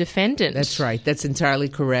you, the defendant. That's right. That's entirely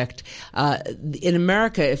correct. In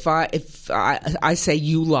America, if I say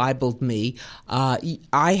you libeled me,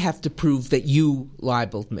 I have to prove that you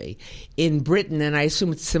libeled me. In Britain, and I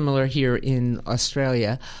assume it's similar here in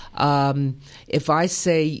Australia, if I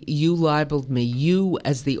say you libeled me, you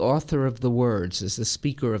as the author of the words, as the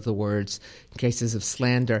speaker of the words, in cases of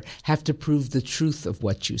slander, have to prove the truth of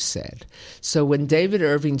what you said. So when David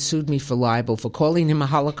Irving sued me for libel, for calling him a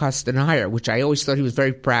Holocaust denier, which I always thought he was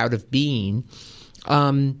very proud of being,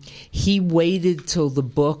 he waited till the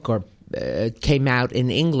book came out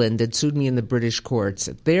in England and sued me in the British courts.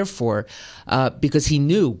 Therefore, because he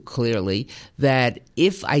knew clearly that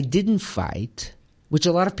if I didn't fight, which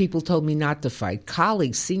a lot of people told me not to fight,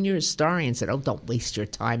 colleagues, senior historians said, "Oh, don't waste your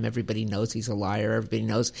time. Everybody knows he's a liar. Everybody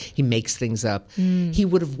knows he makes things up." He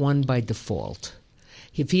would have won by default.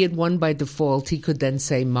 If he had won by default, he could then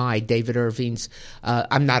say, David Irving's,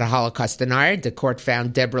 I'm not a Holocaust denier. The court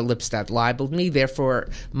found Deborah Lipstadt libeled me. Therefore,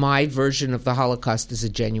 my version of the Holocaust is a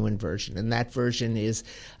genuine version. And that version is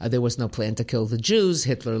there was no plan to kill the Jews.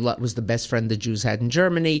 Hitler was the best friend the Jews had in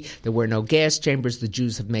Germany. There were no gas chambers. The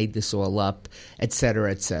Jews have made this all up, et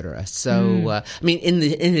cetera, et cetera. So, in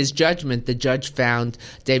his judgment, the judge found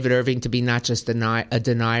David Irving to be not just a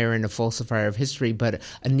denier and a falsifier of history, but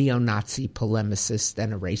a neo-Nazi polemicist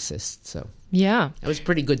and a racist. So yeah, it was a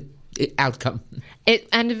pretty good outcome.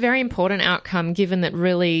 And a very important outcome, given that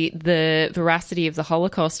really the veracity of the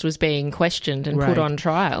Holocaust was being questioned and put on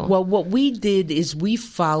trial. Well, what we did is we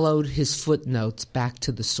followed his footnotes back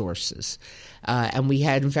to the sources. And we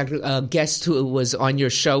had, in fact, a guest who was on your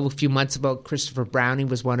show a few months ago, Christopher Browning,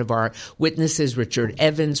 was one of our witnesses, Richard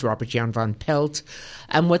Evans, Robert Jan von Pelt.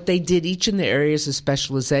 And what they did, each in their areas of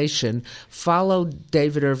specialization, followed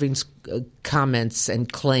David Irving's comments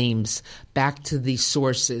and claims back to the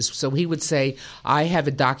sources. So he would say, I have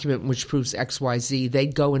a document which proves XYZ.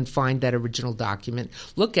 They'd go and find that original document,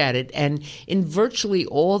 look at it, and in virtually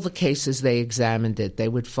all the cases they examined it, they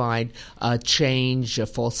would find a change, a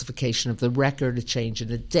falsification of the record, a change in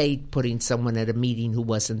a date, putting someone at a meeting who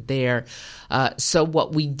wasn't there. So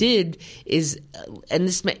what we did is, and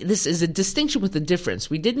this is a distinction with a difference,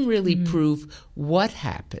 we didn't really prove what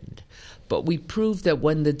happened. But we proved that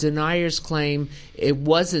when the deniers claim it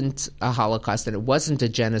wasn't a Holocaust and it wasn't a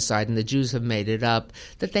genocide and the Jews have made it up,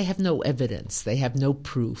 that they have no evidence, they have no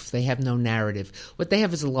proof, they have no narrative. What they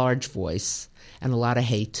have is a large voice and a lot of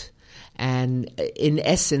hate. And in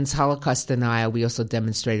essence, Holocaust denial, we also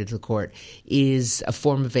demonstrated to the court, is a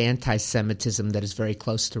form of anti-Semitism that is very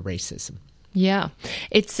close to racism. Yeah,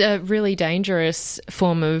 it's a really dangerous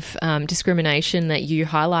form of discrimination that you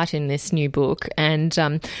highlight in this new book.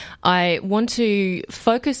 And I want to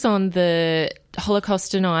focus on the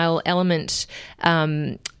Holocaust denial element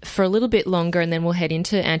for a little bit longer, and then we'll head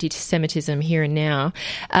into anti-Semitism here and now.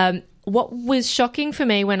 What was shocking for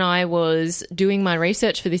me when I was doing my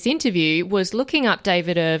research for this interview was looking up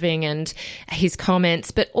David Irving and his comments,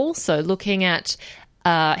 but also looking at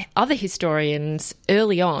other historians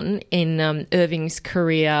early on in Irving's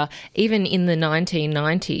career, even in the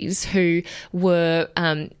 1990s, who were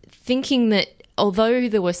thinking that although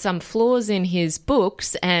there were some flaws in his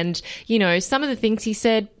books and, you know, some of the things he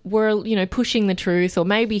said were, you know, pushing the truth, or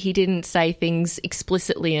maybe he didn't say things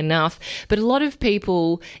explicitly enough, but a lot of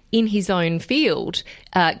people in his own field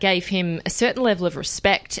gave him a certain level of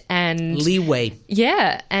respect and leeway.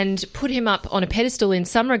 Yeah, and put him up on a pedestal in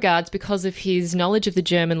some regards because of his knowledge of the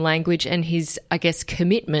German language and his, I guess,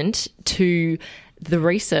 commitment to the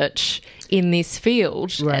research in this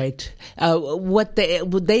field. Right. What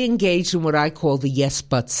they engaged in what I call the yes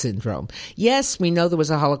but syndrome. Yes, we know there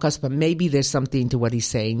was a Holocaust, but maybe there's something to what he's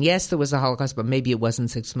saying. Yes, there was a Holocaust, but maybe it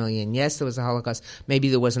wasn't 6 million. Yes, there was a Holocaust, maybe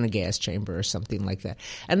there wasn't a gas chamber or something like that.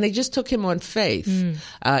 And they just took him on faith,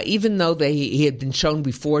 even though he had been shown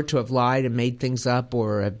before to have lied and made things up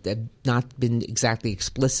or have not been exactly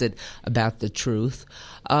explicit about the truth.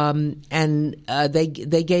 And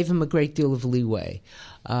they gave him a great deal of leeway.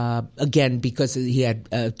 Again, because he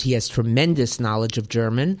has tremendous knowledge of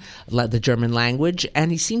German, the German language,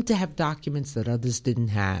 and he seemed to have documents that others didn't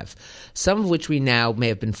have, some of which we now may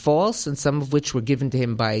have been false and some of which were given to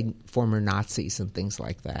him by former Nazis and things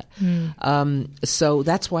like that. So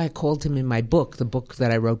that's why I called him in my book, the book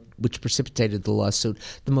that I wrote which precipitated the lawsuit,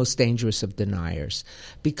 The Most Dangerous of Deniers,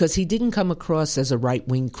 because he didn't come across as a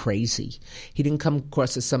right-wing crazy. He didn't come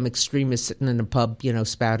across as some extremist sitting in a pub, you know,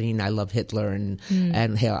 spouting, I love Hitler and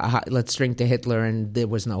let's drink to Hitler and there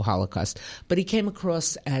was no Holocaust. But he came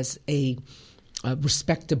across as a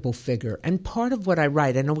respectable figure. And part of what I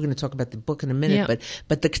write, I know we're going to talk about the book in a minute,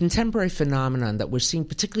 but the contemporary phenomenon that we're seeing,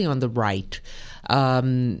 particularly on the right,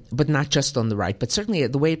 but not just on the right, but certainly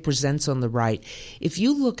the way it presents on the right. If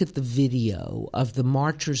you look at the video of the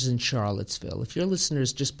marchers in Charlottesville, if your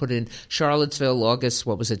listeners just put in Charlottesville, August,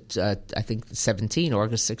 what was it, I think 17,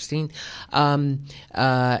 August 16, and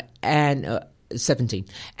 17,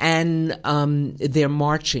 and they're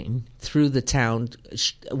marching through the town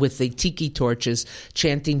with the tiki torches,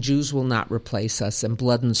 chanting "Jews will not replace us" and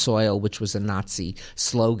 "Blood and Soil," which was a Nazi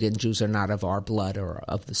slogan. Jews are not of our blood or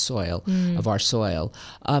of the soil, of our soil.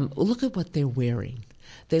 Look at what they're wearing.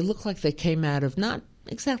 They look like they came out of not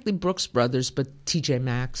exactly Brooks Brothers, but TJ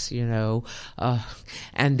Maxx, you know,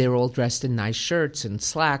 and they're all dressed in nice shirts and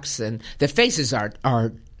slacks, and their faces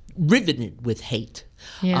are riveted with hate.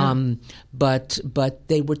 Yeah. But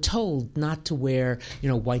they were told not to wear, you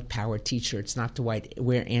know, white power T-shirts, not to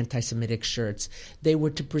wear anti-Semitic shirts. They were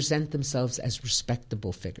to present themselves as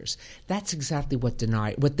respectable figures. That's exactly what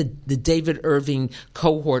the David Irving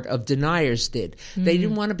cohort of deniers did. They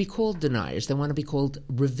didn't want to be called deniers. They want to be called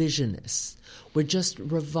revisionists. We're just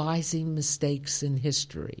revising mistakes in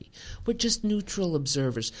history. We're just neutral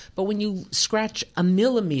observers. But when you scratch a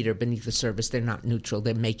millimeter beneath the surface, they're not neutral.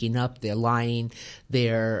 They're making up, they're lying,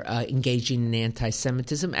 they're engaging in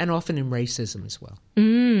anti-Semitism and often in racism as well.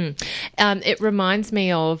 It reminds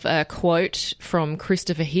me of a quote from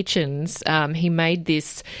Christopher Hitchens. He made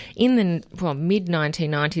this in the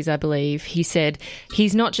mid-1990s, I believe. He said,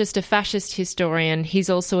 "He's not just a fascist historian, he's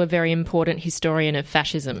also a very important historian of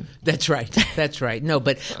fascism." That's right. That's right. No,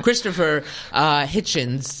 but Christopher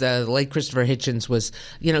Hitchens, the late Christopher Hitchens, was,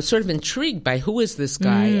 you know, sort of intrigued by who is this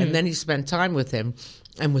guy, and then he spent time with him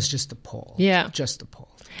and was just appalled. Yeah. Just appalled.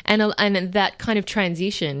 And that kind of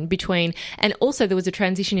transition between, and also there was a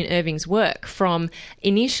transition in Irving's work from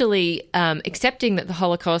initially accepting that the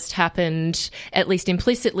Holocaust happened, at least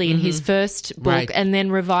implicitly in his first book, and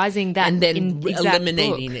then revising that and then in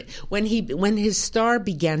eliminating it. When his star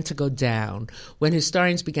began to go down, when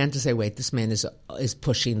historians began to say, wait, this man is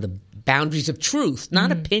pushing the boundaries of truth,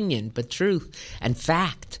 not opinion, but truth and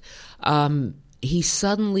fact, he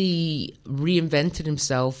suddenly reinvented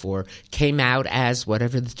himself or came out as,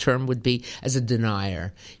 whatever the term would be, as a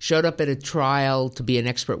denier. Showed up at a trial to be an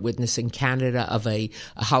expert witness in Canada of a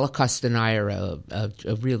Holocaust denier, a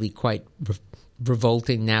really quite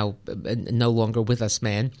revolting, now no longer with us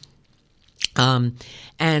man.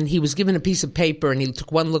 And he was given a piece of paper, and he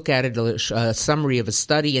took one look at it, a summary of a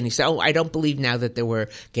study, and he said, I don't believe now that there were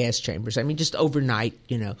gas chambers. I mean, just overnight,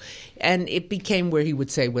 And it became where he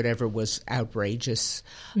would say whatever was outrageous.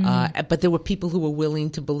 But there were people who were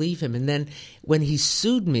willing to believe him. And then when he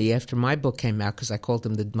sued me after my book came out, because I called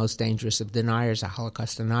him the most dangerous of deniers, a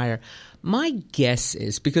Holocaust denier, my guess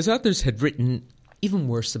is, because others had written even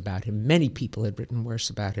worse about him, many people had written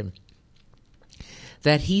worse about him,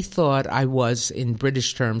 that he thought I was, in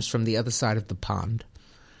British terms, from the other side of the pond.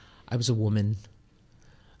 I was a woman.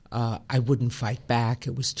 I wouldn't fight back.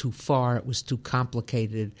 It was too far. It was too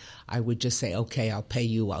complicated. I would just say, okay, I'll pay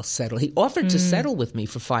you. I'll settle. He offered to settle with me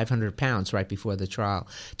for £500 right before the trial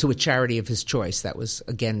to a charity of his choice. That was,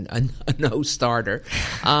 again, a no-starter.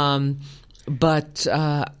 But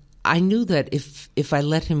I knew that if I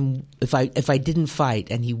let him, if I didn't fight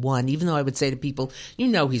and he won, even though I would say to people,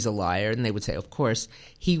 he's a liar, and they would say, of course,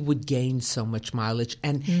 he would gain so much mileage,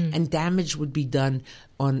 and damage would be done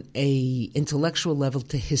on a intellectual level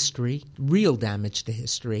to history, real damage to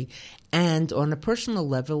history, and on a personal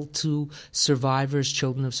level to survivors,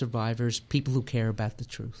 children of survivors, people who care about the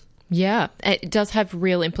truth. Yeah, it does have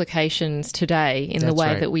real implications today in the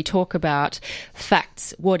way that we talk about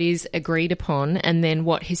facts, what is agreed upon, and then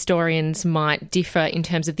what historians might differ in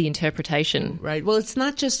terms of the interpretation. Right. Well, it's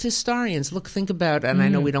not just historians. Look, think about, and I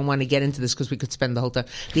know we don't want to get into this because we could spend the whole time,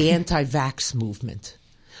 the anti-vax movement,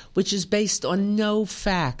 which is based on no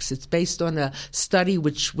facts. It's based on a study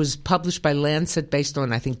which was published by Lancet based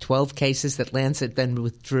on, I think, 12 cases that Lancet then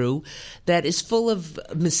withdrew, that is full of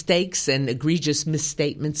mistakes and egregious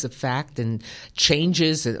misstatements of fact and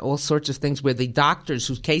changes and all sorts of things where the doctors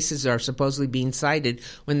whose cases are supposedly being cited,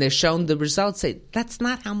 when they're shown the results, say, that's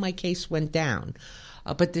not how my case went down.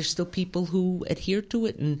 But there's still people who adhere to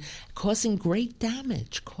it and causing great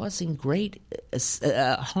damage, causing great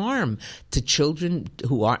harm to children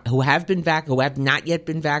who have not yet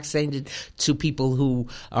been vaccinated, to people who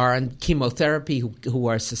are on chemotherapy, who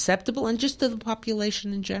are susceptible, and just to the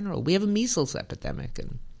population in general. We have a measles epidemic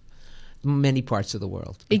in many parts of the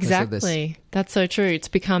world. Exactly. That's so true. It's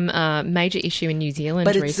become a major issue in New Zealand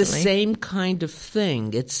recently. But it's the same kind of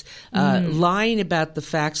thing. It's lying about the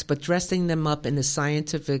facts, but dressing them up in a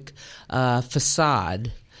scientific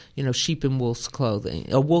facade, sheep in wolf's clothing,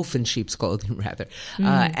 a wolf in sheep's clothing, rather.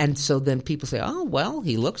 And so then people say, oh, well,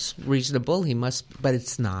 he looks reasonable. He must, but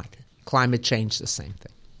it's not. Climate change, the same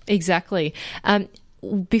thing. Exactly.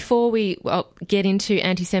 Before we get into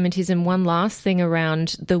anti-Semitism, one last thing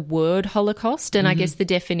around the word Holocaust and I guess the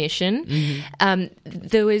definition.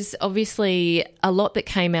 There was obviously a lot that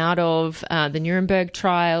came out of the Nuremberg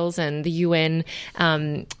trials and the UN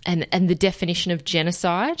and the definition of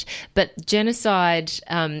genocide. But genocide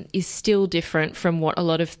is still different from what a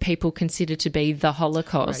lot of people consider to be the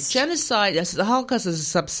Holocaust. Right. Genocide, the Holocaust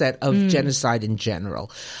is a subset of genocide in general.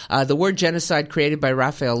 The word genocide, created by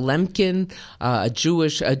Raphael Lemkin, a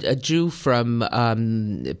Jew from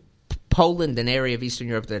Poland, an area of Eastern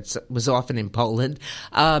Europe that was often in Poland.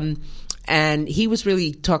 And he was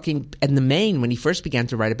really talking in the main, when he first began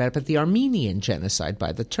to write about the Armenian genocide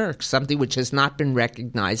by the Turks, something which has not been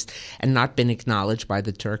recognized and not been acknowledged by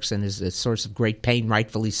the Turks and is a source of great pain,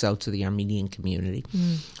 rightfully so, to the Armenian community.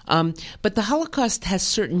 But the Holocaust has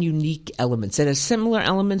certain unique elements. It has similar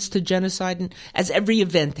elements to genocide, as every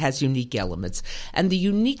event has unique elements. And the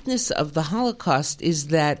uniqueness of the Holocaust is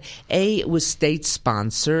that, A, it was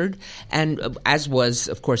state-sponsored, and as was,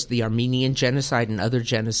 of course, the Armenian genocide and other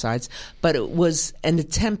genocides, but it was an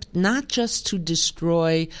attempt not just to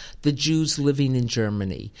destroy the Jews living in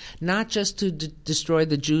Germany, not just to destroy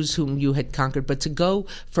the Jews whom you had conquered, but to go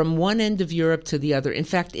from one end of Europe to the other. In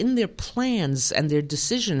fact, in their plans and their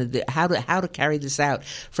decision of how to carry this out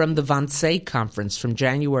from the Wannsee Conference from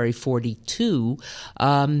January 1942,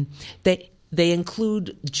 they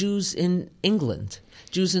include Jews in England,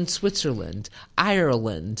 Jews in Switzerland,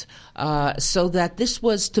 Ireland, so that this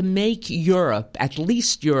was to make Europe, at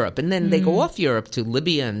least Europe, and then they go off Europe to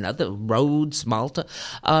Libya and other Rhodes, Malta,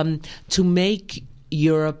 to make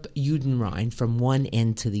Europe Judenrein from one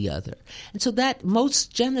end to the other. And so that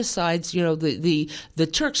most genocides, the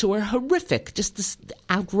Turks, who were horrific, just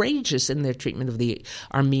outrageous in their treatment of the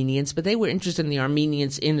Armenians, but they were interested in the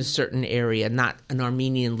Armenians in a certain area, not an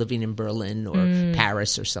Armenian living in Berlin or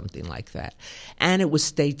Paris or something like that. And it was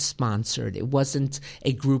state-sponsored. It wasn't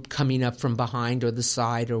a group coming up from behind or the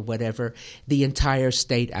side or whatever. The entire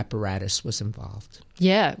state apparatus was involved.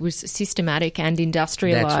 Yeah, it was systematic and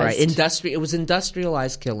industrialized. That's right. It was industrialized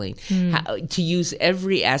industrialized killing, to use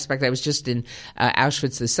every aspect. I was just in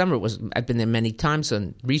Auschwitz this summer. I've been there many times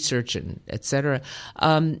on research and et cetera.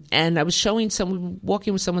 And I was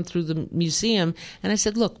walking with someone through the museum, and I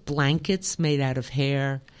said, look, blankets made out of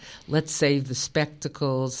hair. Let's save the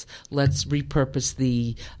spectacles. Let's repurpose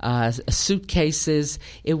the suitcases.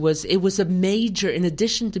 It was a major, in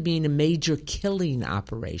addition to being a major killing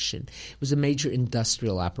operation, it was a major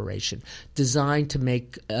industrial operation designed to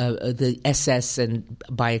make the SS and,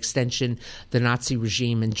 by extension, the Nazi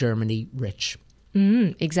regime in Germany rich.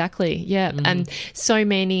 Exactly, yeah. And so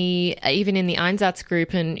many, even in the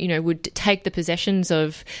Einsatzgruppen, would take the possessions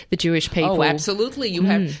of the Jewish people. Oh, absolutely. You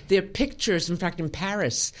have their pictures. In fact, in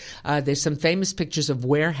Paris, there's some famous pictures of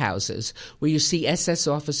warehouses where you see SS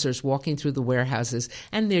officers walking through the warehouses,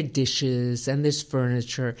 and their dishes and there's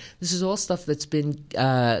furniture. This is all stuff that's been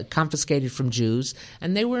confiscated from Jews,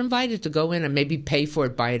 and they were invited to go in and maybe pay for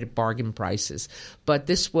it, buy it at bargain prices. But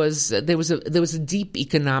there was a deep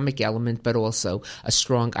economic element, but also a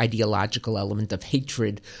strong ideological element of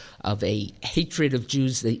hatred of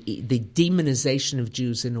Jews, the demonization of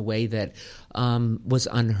Jews in a way that was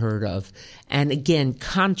unheard of. And again,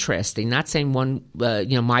 contrasting, not saying one,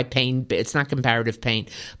 my pain, it's not comparative pain,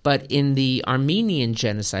 but in the Armenian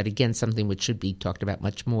genocide, again, something which should be talked about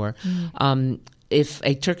much more, if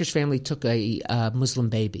a Turkish family took a Muslim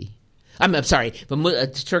baby, I'm sorry, if a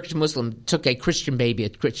Turkish Muslim took a Christian baby,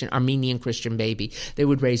 Armenian Christian baby, they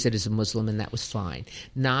would raise it as a Muslim, and that was fine.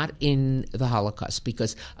 Not in the Holocaust,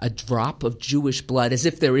 because a drop of Jewish blood, as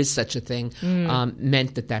if there is such a thing,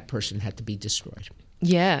 meant that person had to be destroyed.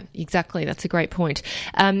 Yeah, exactly. That's a great point.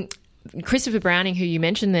 Christopher Browning, who you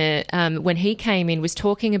mentioned there, when he came in, was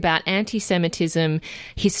talking about anti-Semitism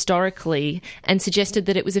historically and suggested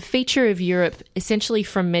that it was a feature of Europe essentially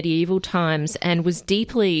from medieval times and was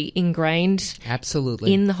deeply ingrained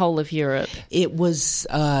absolutely in the whole of Europe. It was...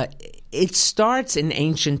 It starts in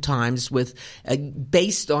ancient times with,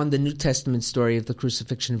 based on the New Testament story of the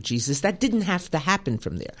crucifixion of Jesus. That didn't have to happen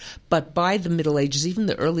from there. But by the Middle Ages, even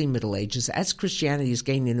the early Middle Ages, as Christianity is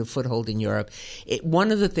gaining a foothold in Europe,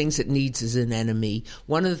 one of the things it needs is an enemy.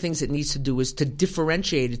 One of the things it needs to do is to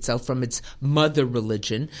differentiate itself from its mother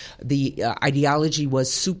religion. The ideology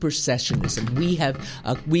was supersessionism.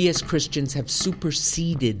 We as Christians have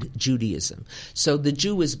superseded Judaism. So the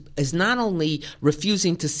Jew is not only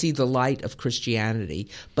refusing to see the light of Christianity,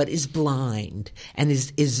 but is blind and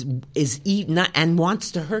and wants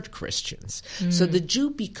to hurt Christians. So the Jew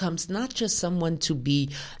becomes not just someone to be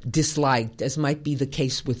disliked, as might be the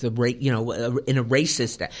case with in a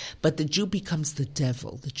racist, but the Jew becomes the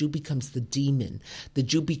devil. The Jew becomes the demon. The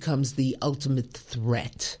Jew becomes the ultimate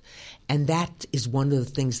threat. And that is one of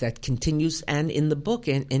the things that continues. And in the book,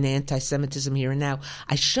 in Antisemitism Here and Now,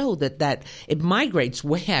 I show that it migrates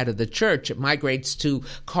way out of the church. It migrates to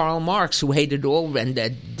Karl Marx, who hated all and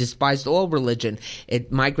despised all religion.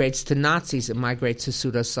 It migrates to Nazis. It migrates to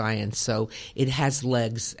pseudoscience. So it has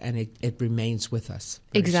legs, and it remains with us.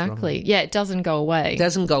 Exactly. Strongly. Yeah, it doesn't go away. It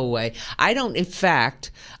doesn't go away. I don't, in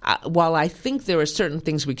fact, while I think there are certain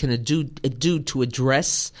things we can do to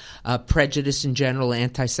address prejudice in general,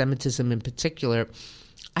 anti-Semitism in particular,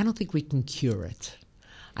 I don't think we can cure it.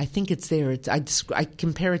 I think it's there. I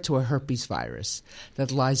compare it to a herpes virus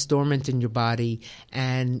that lies dormant in your body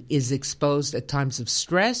and is exposed at times of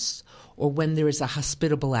stress, or when there is a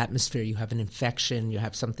hospitable atmosphere. You have an infection, you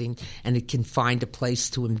have something, and it can find a place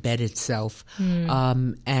to embed itself.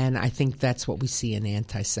 And I think that's what we see in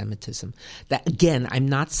anti-Semitism. That, again, I'm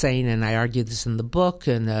not saying, and I argue this in the book,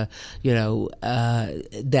 and that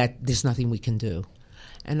there's nothing we can do.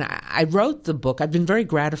 And I wrote the book. I've been very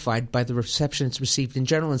gratified by the reception it's received in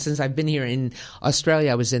general. And since I've been here in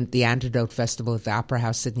Australia, I was at the Antidote Festival at the Opera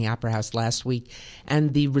House, Sydney Opera House last week.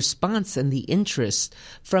 And the response and the interest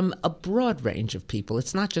from a broad range of people.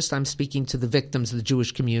 It's not just I'm speaking to the victims of the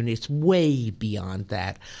Jewish community. It's way beyond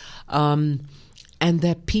that. And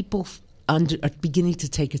that people are beginning to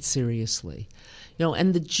take it seriously.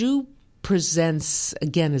 And the Jew presents,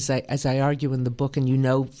 again, as I argue in the book,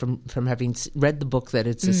 and from having read the book, that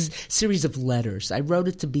it's a series of letters. I wrote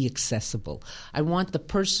it to be accessible. I want the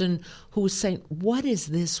person who is saying, what is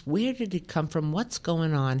this? Where did it come from? What's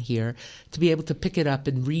going on here? To be able to pick it up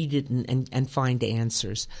and read it and find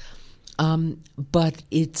answers. But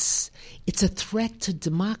it's a threat to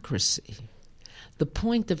democracy. the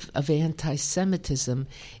point of anti-Semitism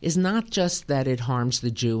is not just that it harms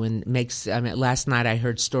the Jew and makes. Last night I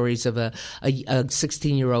heard stories of a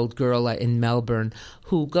 16-year-old girl in Melbourne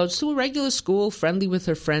who goes to a regular school, friendly with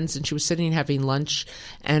her friends, and she was sitting having lunch,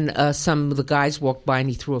 and some of the guys walked by and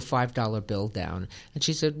he threw a $5 bill down, and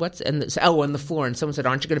she said, "What's?" on the floor, and someone said,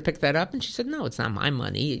 "Aren't you going to pick that up?" And she said, "No, it's not my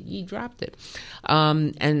money. You dropped it."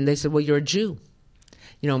 And they said, "Well, you're a Jew."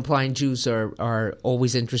 Implying Jews are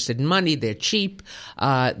always interested in money. They're cheap.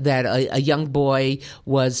 That a young boy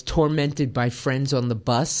was tormented by friends on the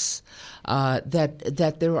bus.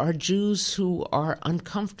 That there are Jews who are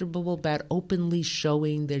uncomfortable about openly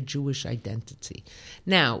showing their Jewish identity.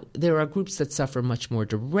 Now, there are groups that suffer much more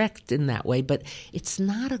direct in that way, but it's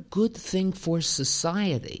not a good thing for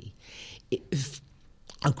society if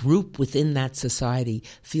a group within that society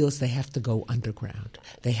feels they have to go underground.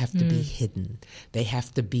 They have to be hidden. They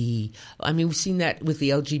have to be... we've seen that with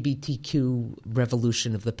the LGBTQ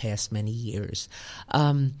revolution of the past many years.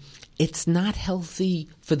 It's not healthy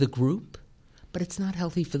for the group, but it's not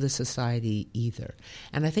healthy for the society either.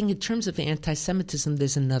 And I think in terms of anti-Semitism,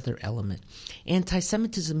 there's another element.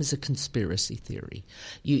 Anti-Semitism is a conspiracy theory.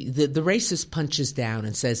 The racist punches down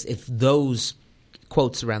and says if those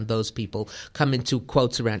quotes around those people come into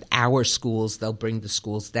quotes around our schools, they'll bring the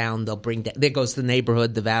schools down, there goes the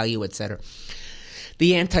neighborhood, the value, etc.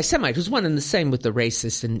 The anti-Semite, who's one and the same with the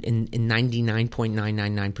racist in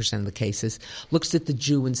 99.999% of the cases, looks at the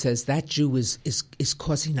Jew and says, that Jew is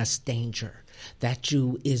causing us danger. That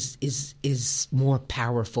Jew is more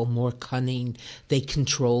powerful, more cunning. They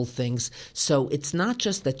control things. So it's not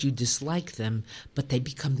just that you dislike them, but they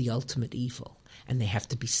become the ultimate evil. And they have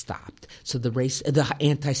to be stopped. So the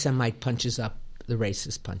anti-Semite punches up, the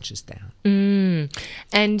racist punches down.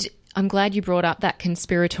 And I'm glad you brought up that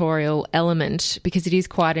conspiratorial element because it is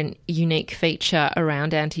quite a unique feature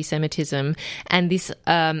around anti-Semitism and this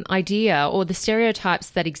idea or the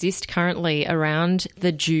stereotypes that exist currently around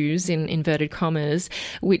the Jews, in inverted commas,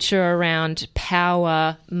 which are around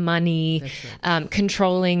power, money,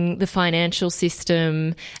 controlling the financial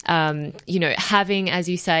system, having, as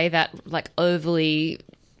you say, that like overly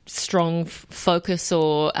strong focus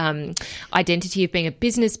or identity of being a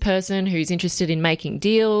business person who's interested in making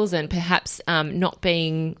deals and perhaps not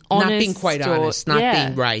being honest. Not being quite honest,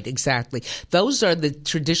 being right, exactly. Those are the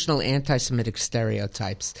traditional anti-Semitic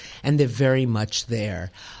stereotypes, and they're very much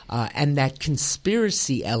there. And that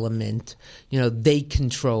conspiracy element, they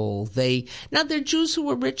control. Now, there are Jews who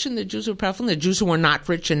are rich and there are Jews who are powerful, and there are Jews who are not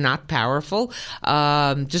rich and not powerful,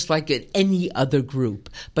 just like in any other group.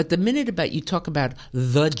 But the minute you talk about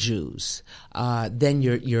the Jews, then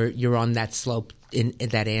you're on that slope, in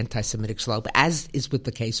that anti-Semitic slope, as is with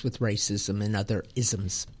the case with racism and other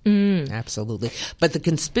isms. Absolutely. But the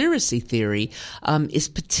conspiracy theory is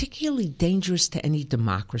particularly dangerous to any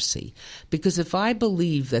democracy, because if I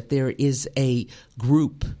believe that there is a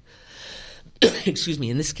group, excuse me,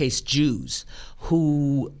 in this case Jews,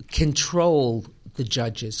 who control the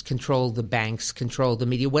judges, control the banks, control the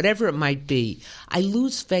media, whatever it might be, I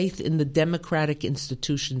lose faith in the democratic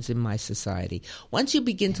institutions in my society. Once you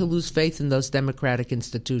begin to lose faith in those democratic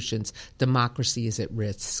institutions, democracy is at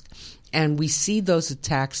risk. And we see those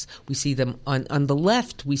attacks, we see them on the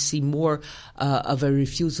left, we see more of a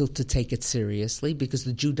refusal to take it seriously because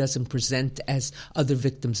the Jew doesn't present as other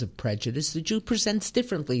victims of prejudice. The Jew presents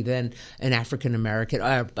differently than an African American,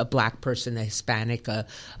 a black person, a Hispanic, a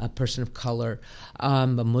person of color, a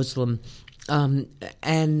Muslim. But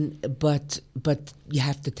you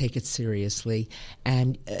have to take it seriously,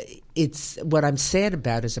 and it's what I'm sad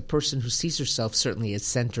about as a person who sees herself certainly as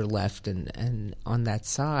center left and on that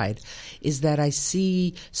side, is that I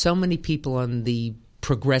see so many people on the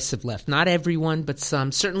progressive left, not everyone, but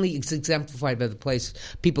some. Certainly it's exemplified by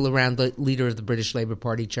people around the leader of the British Labour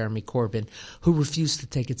Party, Jeremy Corbyn, who refuse to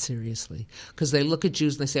take it seriously because they look at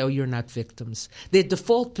Jews and they say, oh, you're not victims. Their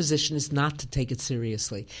default position is not to take it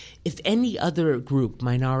seriously. If any other group,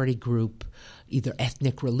 minority group, either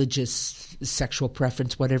ethnic, religious, sexual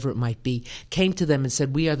preference, whatever it might be, came to them and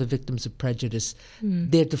said, we are the victims of prejudice,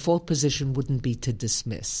 their default position wouldn't be to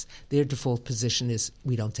dismiss. Their default position is,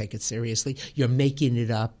 we don't take it seriously. You're making it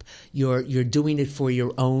up. You're doing it for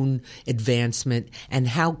your own advancement. And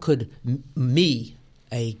how could me,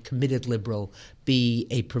 a committed liberal, be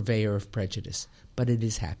a purveyor of prejudice? But it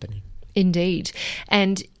is happening. Indeed.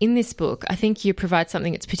 And in this book, I think you provide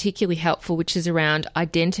something that's particularly helpful, which is around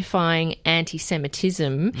identifying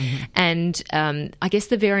anti-Semitism and I guess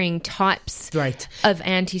the varying types of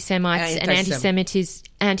anti-Semites and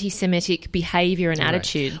anti-Semitic behaviour and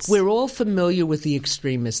attitudes. We're all familiar with the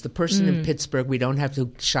extremists. The person in Pittsburgh, we don't have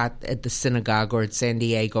to shot at the synagogue or at San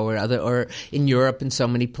Diego or in Europe in so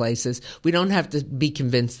many places. We don't have to be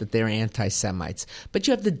convinced that they're anti-Semites. But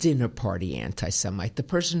you have the dinner party anti-Semite, the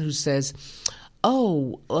person who says,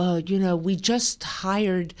 we just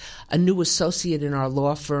hired a new associate in our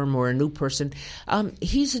law firm or a new person.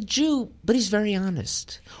 He's a Jew, but he's very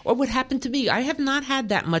honest. Or what happened to me, I have not had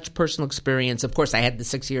that much personal experience. Of course, I had the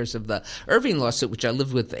 6 years of the Irving lawsuit, which I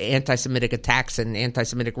lived with anti-Semitic attacks and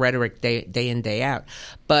anti-Semitic rhetoric day in, day out.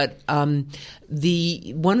 But one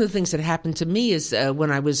of the things that happened to me is when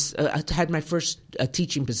I had my first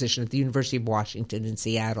teaching position at the University of Washington in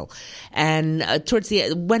Seattle. And towards the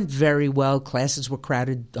end, it went very well. Classes were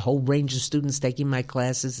crowded, the whole range of students taking my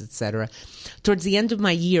classes, etc. Towards the end of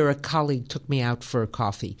my year, a colleague took me out for a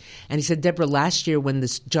coffee. And he said, Deborah, last year when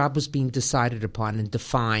this job was being decided upon and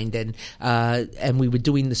defined and we were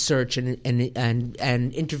doing the search and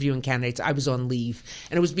interviewing candidates, I was on leave.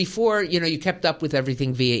 And it was before, you kept up with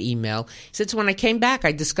everything via email. He said, so when I came back,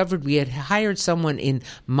 I discovered we had hired someone in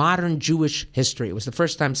modern Jewish history. It was the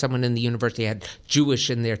first time someone in the university had Jewish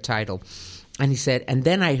in their title. And he said, and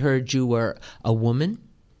then I heard you were a woman,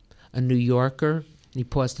 a New Yorker. And he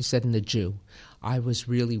paused, he said, and a Jew. I was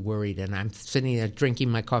really worried, and I'm sitting there drinking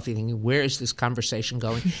my coffee thinking, where is this conversation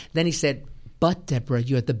going? Then he said, but Deborah,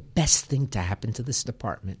 you're the best thing to happen to this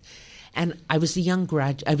department. And I was I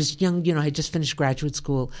had just finished graduate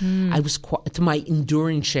school. I was, to my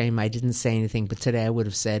enduring shame, I didn't say anything, but today I would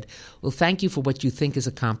have said, well, thank you for what you think is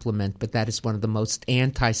a compliment, but that is one of the most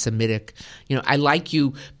anti-Semitic, I like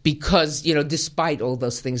you because, despite all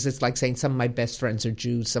those things, it's like saying some of my best friends are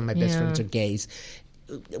Jews, some of my best friends are gays.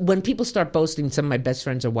 When people start boasting some of my best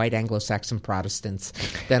friends are white Anglo-Saxon Protestants,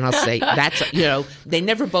 then I'll say that's, they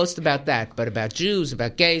never boast about that, but about Jews,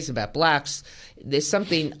 about gays, about blacks, there's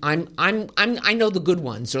something I know the good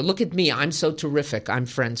ones, or look at me, I'm so terrific, I'm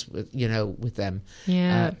friends with them.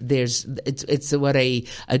 Yeah. It's what an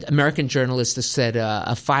American journalist has said,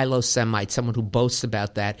 a philo-Semite, someone who boasts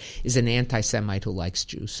about that, is an anti-Semite who likes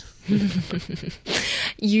Jews.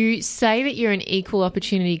 You say that you're an equal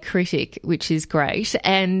opportunity critic, which is great,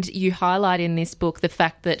 and you highlight in this book the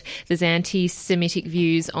fact that there's anti-Semitic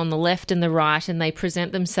views on the left and the right, and they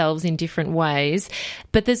present themselves in different ways.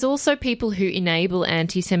 But there's also people who enable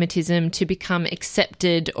anti-Semitism to become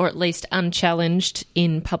accepted or at least unchallenged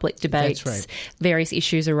in public debates. That's right. Various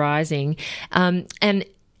issues arising. And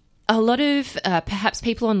a lot of perhaps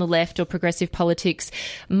people on the left or progressive politics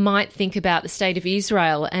might think about the state of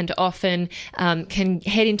Israel and often can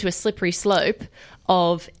head into a slippery slope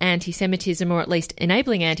of anti-Semitism, or at least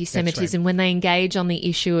enabling anti-Semitism, when they engage on the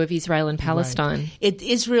issue of Israel and Palestine. Right.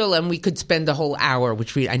 Israel, and we could spend a whole hour,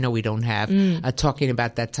 which I know we don't have, talking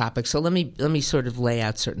about that topic. So let me sort of lay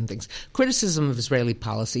out certain things. Criticism of Israeli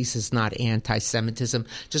policies is not anti-Semitism,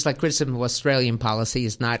 just like criticism of Australian policy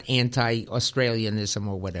is not anti-Australianism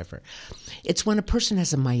or whatever. It's when a person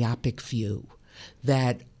has a myopic view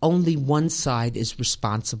that only one side is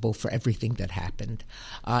responsible for everything that happened.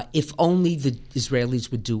 If only the Israelis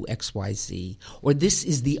would do X, Y, Z, or this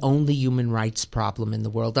is the only human rights problem in the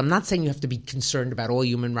world. I'm not saying you have to be concerned about all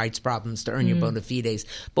human rights problems to earn your bona fides,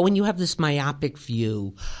 but when you have this myopic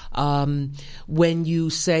view, when you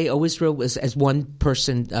say, Israel was, as one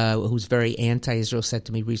person who's very anti-Israel said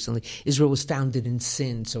to me recently, Israel was founded in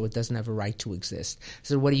sin, so it doesn't have a right to exist.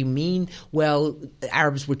 So what do you mean? Well,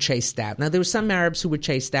 Arabs were chased out. Now, there were some Arabs who were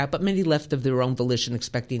chased out, but many left of their own volition,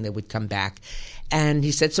 expecting they would come back. And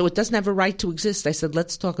he said, so it doesn't have a right to exist. I said,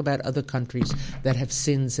 let's talk about other countries that have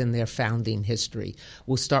sins in their founding history.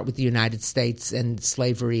 We'll start with the United States and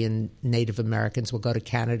slavery and Native Americans. We'll go to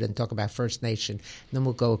Canada and talk about First Nation. And then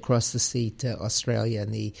we'll go across the sea to Australia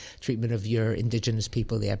and the treatment of your indigenous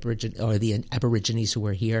people, the Aborigines who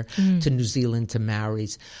were here, to New Zealand, to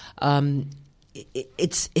Maoris.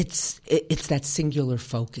 It's that singular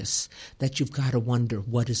focus that you've got to wonder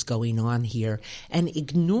what is going on here, and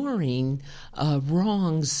ignoring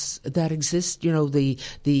wrongs that exist.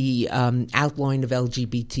 The outlawing of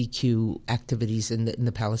LGBTQ activities in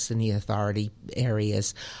the Palestinian Authority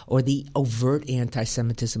areas, or the overt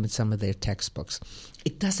anti-Semitism in some of their textbooks.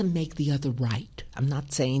 It doesn't make the other right. I'm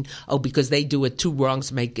not saying, because they do it, two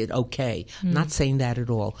wrongs make it okay. I'm not saying that at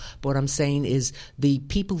all. But what I'm saying is the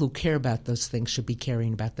people who care about those things should be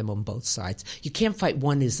caring about them on both sides. You can't fight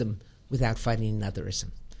one ism without fighting another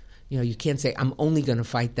ism. You can't say, I'm only going to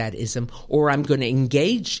fight that ism, or I'm going to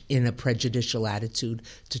engage in a prejudicial attitude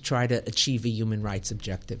to try to achieve a human rights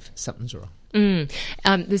objective. Something's wrong.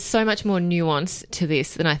 There's so much more nuance to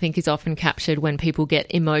this than I think is often captured when people get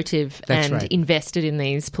emotive invested in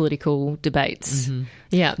these political debates.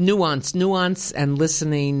 nuance and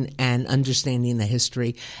listening and understanding the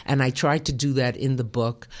history. And I tried to do that in the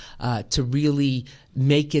book to really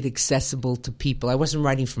make it accessible to people. I wasn't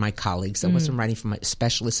writing for my colleagues. I wasn't writing for my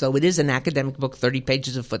specialists. So it is an academic book, 30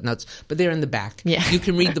 pages of footnotes, but they're in the back. Yeah. You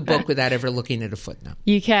can read the book without ever looking at a footnote.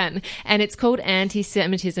 You can. And it's called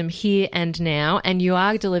Antisemitism Here and Now. And you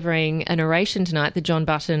are delivering an oration tonight, the John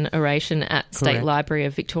Button oration at State Correct. Library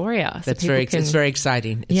of Victoria. So It's very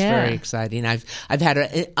exciting. It's very exciting. I've had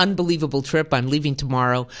an unbelievable trip. I'm leaving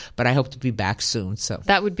tomorrow, but I hope to be back soon. So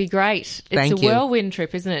that would be great. Thank It's a you. whirlwind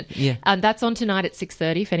trip, isn't it? Yeah. That's on tonight at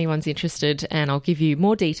 6:30 if anyone's interested, and I'll give you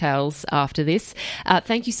more details after this.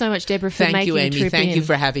 Thank you so much, Deborah, for making you, the Amy. trip Thank in. you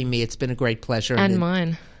for having me. It's been a great pleasure. And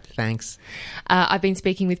mine. Thanks. I've been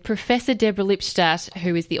speaking with Professor Deborah Lipstadt,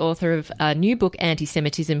 who is the author of a new book,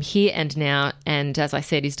 Antisemitism Here and Now, and as I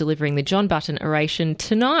said, is delivering the John Button oration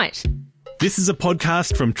tonight. This is a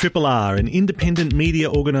podcast from Triple R, an independent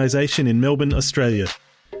media organisation in Melbourne, Australia.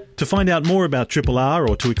 To find out more about Triple R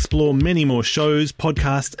or to explore many more shows,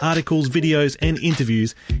 podcasts, articles, videos and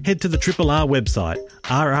interviews, head to the Triple R website,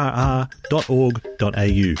 rrr.org.au.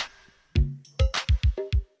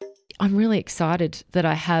 I'm really excited that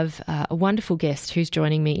I have a wonderful guest who's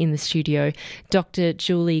joining me in the studio, Dr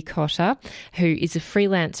Julie Cotter, who is a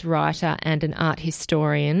freelance writer and an art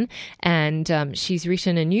historian, and she's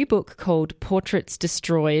written a new book called Portraits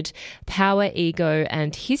Destroyed, Power, Ego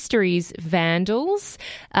and History's Vandals.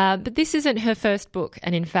 But this isn't her first book,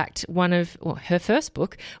 and in fact her first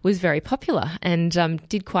book was very popular and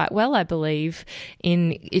did quite well, I believe,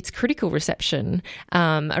 in its critical reception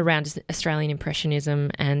around Australian Impressionism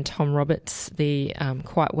and Tom Roberts, the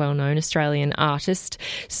quite well-known Australian artist.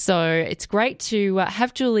 So it's great to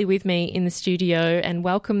have Julie with me in the studio, and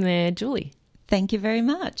welcome there, Julie. Thank you very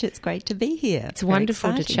much. It's great to be here. It's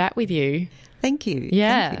wonderful to chat with you. Thank you.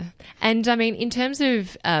 Yeah. Thank you. And I mean, in terms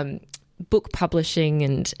of book publishing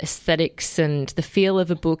and aesthetics and the feel of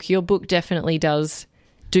a book, your book definitely does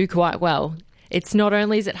do quite well. It's not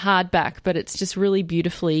only is it hardback, but it's just really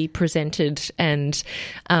beautifully presented. And,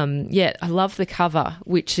 I love the cover,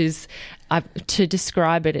 which is, to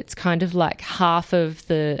describe it, it's kind of like half of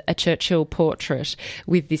a Churchill portrait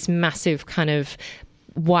with this massive kind of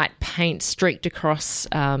white paint streaked across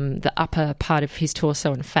the upper part of his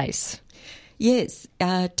torso and face. Yes,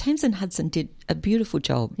 Thames and Hudson did a beautiful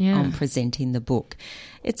job on presenting the book.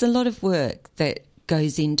 It's a lot of work that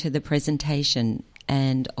goes into the presentation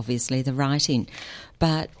and obviously the writing,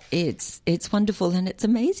 but it's wonderful, and it's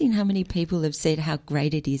amazing how many people have said how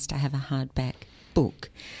great it is to have a hardback book.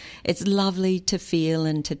 It's lovely to feel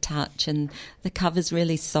and to touch, and the cover's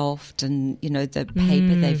really soft, and the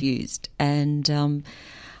paper they've used, and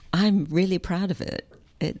I'm really proud of it.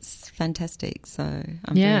 It's fantastic, so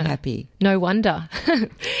I'm very happy. No wonder.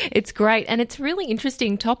 It's great, and it's a really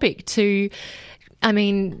interesting topic to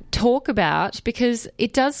talk about, because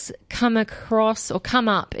it does come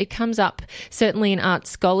up. It comes up certainly in art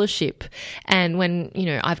scholarship. And when,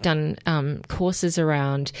 I've done courses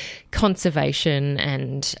around conservation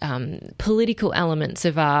and political elements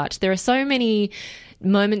of art, there are so many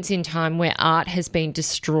moments in time where art has been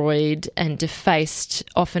destroyed and defaced,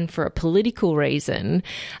 often for a political reason.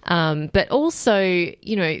 But also,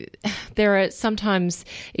 there are sometimes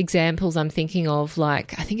examples I'm thinking of,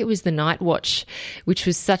 like, I think it was the Night Watch, which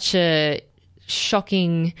was such a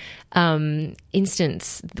shocking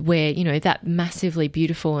instance where, that massively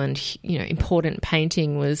beautiful and, important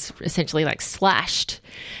painting was essentially like slashed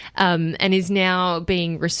and is now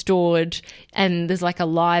being restored, and there's like a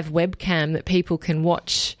live webcam that people can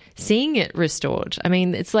watch seeing it restored. I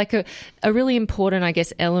mean, it's like a really important, I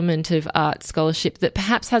guess, element of art scholarship that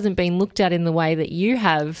perhaps hasn't been looked at in the way that you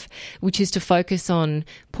have, which is to focus on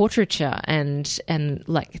portraiture and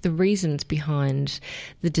like the reasons behind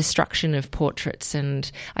the destruction of portraits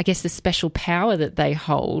and I guess the special power that they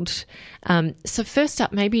hold. So first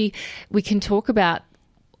up, maybe we can talk about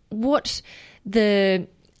what the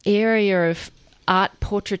area of art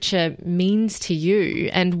portraiture means to you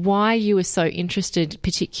and why you were so interested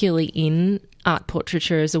particularly in art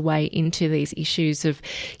portraiture as a way into these issues of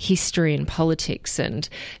history and politics and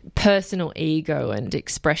personal ego and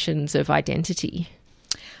expressions of identity.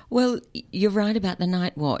 Well, you're right about the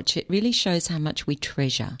Night Watch. It really shows how much we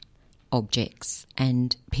treasure objects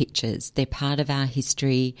and pictures. They're part of our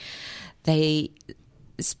history. They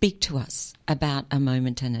speak to us about a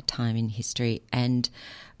moment and a time in history, and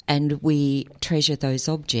we treasure those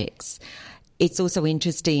objects. It's also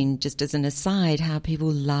interesting, just as an aside, how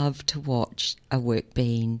people love to watch a work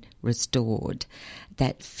being restored,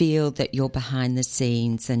 that feel that you're behind the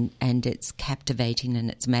scenes and it's captivating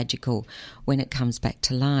and it's magical when it comes back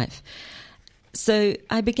to life. So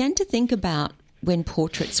I began to think about, when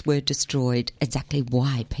portraits were destroyed, exactly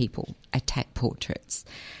why people attack portraits.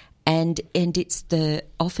 And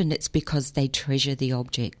often it's because they treasure the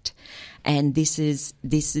object, and this is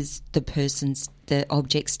the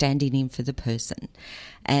object standing in for the person,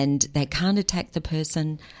 and they can't attack the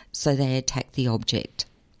person, so they attack the object.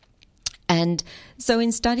 And so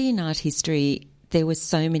in studying art history, there were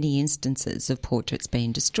so many instances of portraits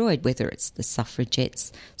being destroyed, whether it's the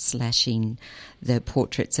suffragettes slashing the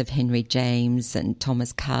portraits of Henry James and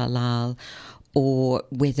Thomas Carlyle, or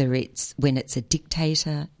whether it's when it's a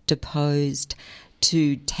dictator deposed,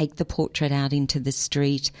 to take the portrait out into the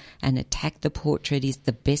street and attack the portrait is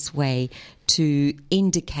the best way to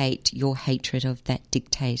indicate your hatred of that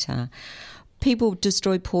dictator. People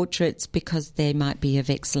destroy portraits because they might be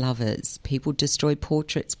of ex-lovers. People destroy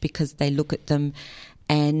portraits because they look at them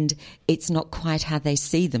and it's not quite how they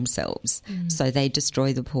see themselves, so they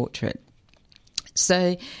destroy the portrait.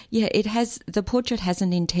 So, yeah, the portrait has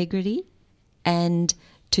an integrity, and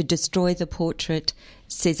to destroy the portrait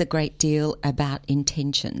says a great deal about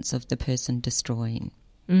intentions of the person destroying.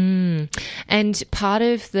 And part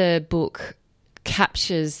of the book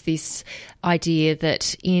captures this idea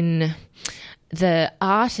that in the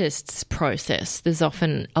artist's process, there's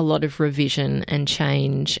often a lot of revision and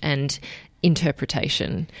change and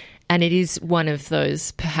interpretation. And it is one of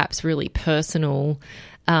those perhaps really personal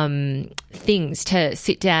things to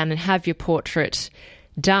sit down and have your portrait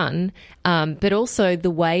done, but also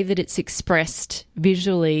the way that it's expressed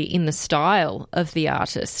visually in the style of the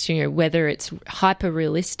artist, whether it's hyper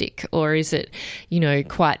realistic or is it,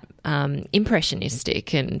 quite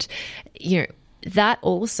impressionistic. And, that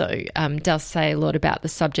also does say a lot about the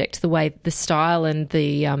subject. The way the style and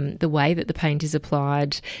the way that the paint is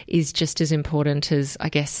applied is just as important as, I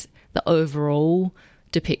guess, the overall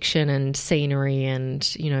depiction and scenery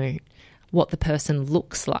and, what the person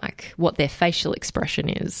looks like, what their facial expression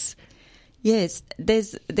is. Yes,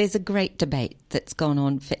 there's a great debate that's gone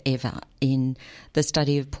on forever in the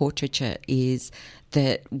study of portraiture, is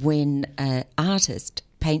that when an artist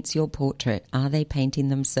paints your portrait, are they painting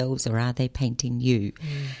themselves or are they painting you?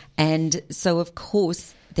 And so, of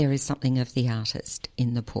course, there is something of the artist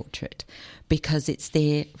in the portrait because it's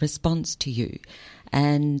their response to you.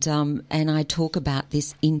 And I talk about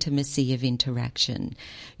this intimacy of interaction.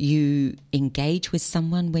 You engage with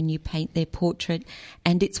someone when you paint their portrait,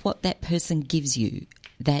 and it's what that person gives you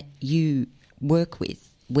that you work with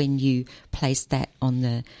when you place that on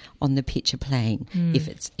the picture plane, if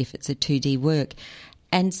it's a 2D work.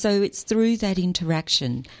 And so it's through that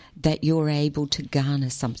interaction that you're able to garner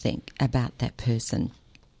something about that person.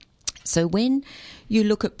 So when you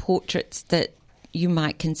look at portraits that you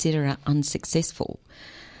might consider are unsuccessful,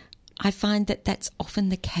 I find that that's often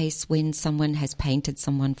the case when someone has painted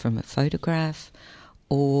someone from a photograph,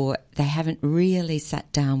 or they haven't really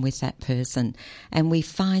sat down with that person, and we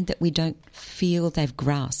find that we don't feel they've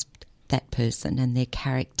grasped that person and their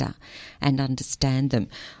character and understand them.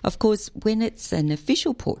 Of course, when it's an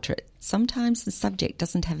official portrait, sometimes the subject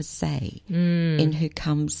doesn't have a say in who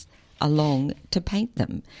comes along to paint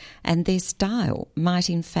them, and their style might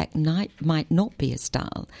in fact might not be a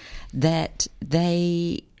style that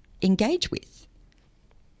they engage with.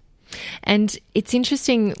 And it's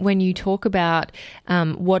interesting when you talk about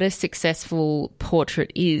what a successful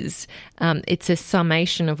portrait is. It's a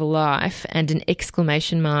summation of a life and an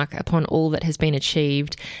exclamation mark upon all that has been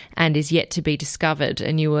achieved and is yet to be discovered.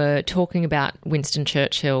 And you were talking about Winston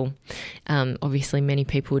Churchill. Obviously, many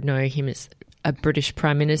people would know him as a British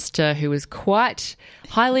Prime Minister who was quite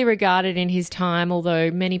highly regarded in his time,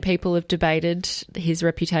 although many people have debated his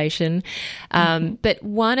reputation. But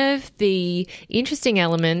one of the interesting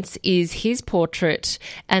elements is his portrait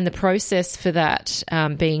and the process for that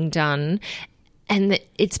being done, and that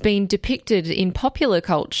it's been depicted in popular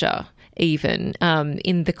culture, even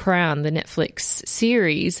in The Crown, the Netflix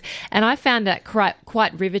series. And I found that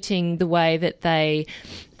quite riveting, the way that they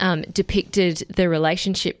depicted the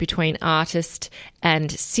relationship between artist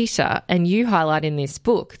and sitter. And you highlight in this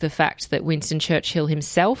book the fact that Winston Churchill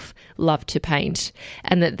himself loved to paint,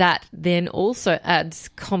 and that then also adds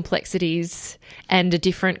complexities and a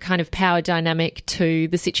different kind of power dynamic to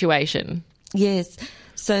the situation. Yes.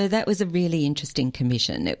 So that was a really interesting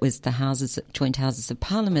commission. It was the Joint Houses of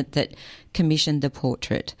Parliament that commissioned the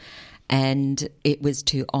portrait, and it was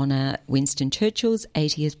to honour Winston Churchill's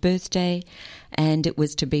 80th birthday, and it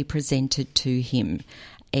was to be presented to him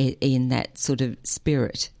in that sort of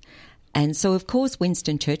spirit. And so, of course,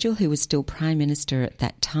 Winston Churchill, who was still Prime Minister at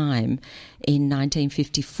that time in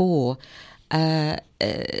 1954,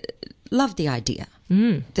 loved the idea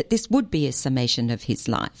that this would be a summation of his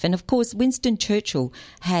life. And, of course, Winston Churchill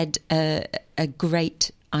had a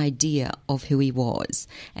great idea of who he was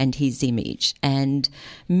and his image. And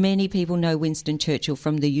many people know Winston Churchill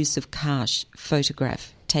from the Yusuf Karsh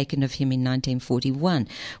photograph taken of him in 1941,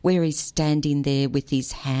 where he's standing there with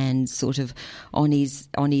his hands sort of on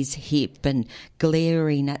his hip and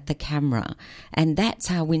glaring at the camera. And that's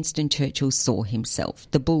how Winston Churchill saw himself,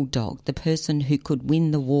 the bulldog, the person who could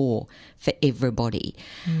win the war for everybody.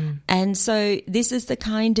 And so this is the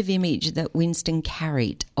kind of image that Winston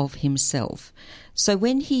carried of himself. So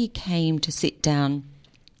when he came to sit down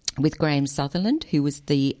with Graham Sutherland, who was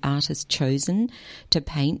the artist chosen to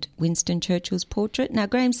paint Winston Churchill's portrait. Now,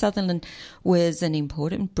 Graham Sutherland was an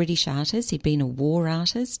important British artist. He'd been a war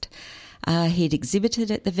artist. He'd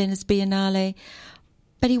exhibited at the Venice Biennale,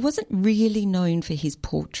 but he wasn't really known for his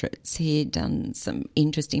portraits. He had done some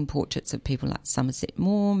interesting portraits of people like Somerset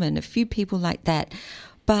Maugham and a few people like that,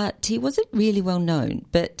 but he wasn't really well known.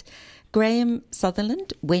 But Graham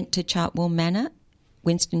Sutherland went to Chartwell Manor,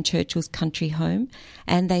 Winston Churchill's country home,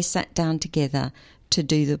 and they sat down together to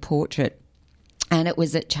do the portrait. And it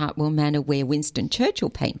was at Chartwell Manor where Winston Churchill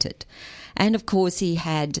painted. And, of course, he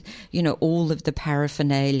had, all of the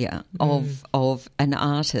paraphernalia of an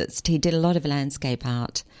artist. He did a lot of landscape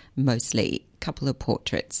art, mostly, a couple of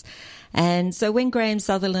portraits. And so when Graham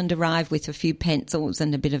Sutherland arrived with a few pencils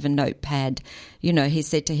and a bit of a notepad, he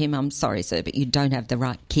said to him, "I'm sorry, sir, but you don't have the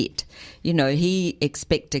right kit." He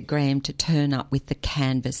expected Graham to turn up with the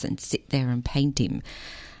canvas and sit there and paint him.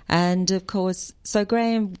 And, of course, so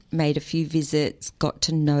Graham made a few visits, got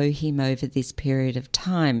to know him over this period of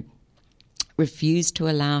time, refused to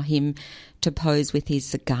allow him to pose with his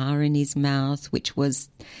cigar in his mouth, which was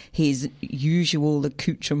his usual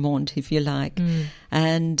accoutrement, if you like.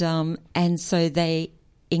 And so they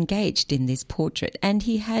engaged in this portrait. And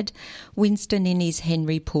he had Winston in his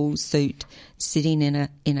Henry Poole suit, sitting in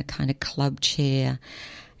a kind of club chair.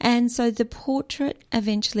 And so the portrait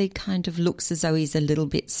eventually kind of looks as though he's a little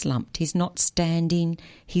bit slumped. He's not standing,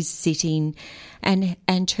 he's sitting. And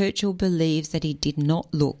Churchill believes that he did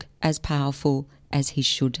not look as powerful as he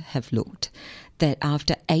should have looked. That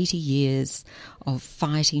after 80 years of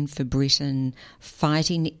fighting for Britain,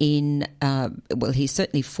 fighting in, he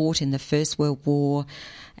certainly fought in the First World War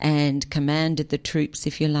and commanded the troops,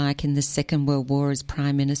 if you like, in the Second World War as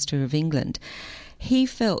Prime Minister of England. He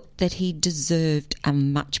felt that he deserved a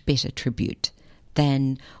much better tribute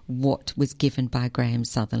than what was given by Graham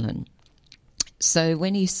Sutherland. So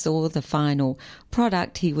when he saw the final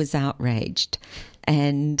product, he was outraged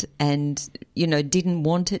and didn't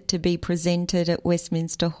want it to be presented at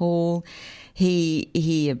Westminster Hall.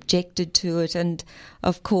 He objected to it, and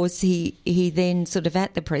of course he then sort of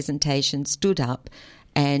at the presentation stood up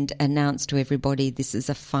and announced to everybody, "This is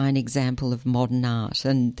a fine example of modern art."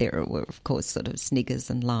 And there were, of course, sort of sniggers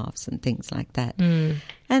and laughs and things like that.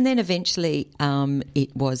 And then eventually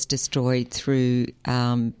it was destroyed through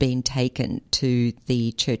being taken to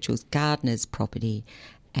the Churchill's gardener's property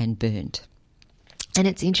and burnt. And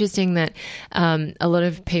it's interesting that a lot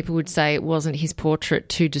of people would say it wasn't his portrait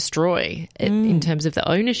to destroy in terms of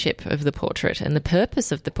the ownership of the portrait and the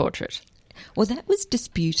purpose of the portrait. Well, that was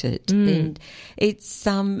disputed. And it's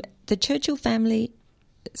the Churchill family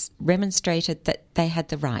remonstrated that they had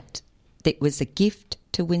the right. It was a gift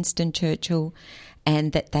to Winston Churchill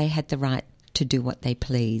and that they had the right to do what they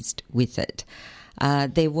pleased with it.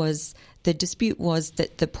 The dispute was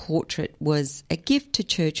that the portrait was a gift to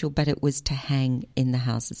Churchill, but it was to hang in the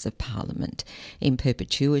Houses of Parliament in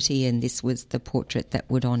perpetuity, and this was the portrait that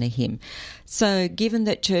would honour him. So given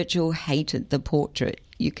that Churchill hated the portrait,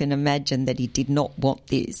 you can imagine that he did not want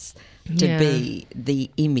this to be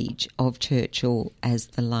the image of Churchill as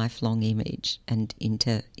the lifelong image and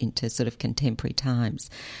into sort of contemporary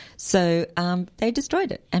times. So they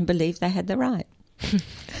destroyed it and believed they had the right.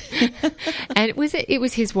 And it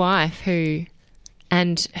was his wife who,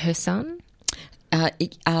 and her son?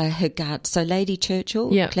 So Lady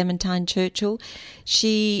Churchill, Clementine Churchill,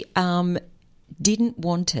 she didn't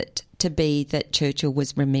want it to be that Churchill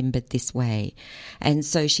was remembered this way. And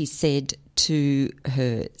so she said to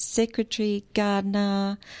her secretary,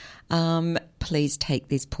 Gardner, please take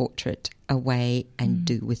this portrait away and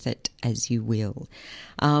do with it as you will.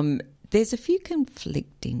 There's a few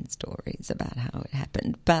conflicting stories about how it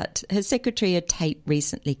happened, but her secretary, a tape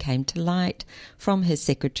recently came to light from her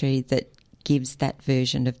secretary that gives that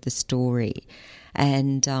version of the story.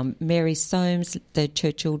 And Mary Soames, the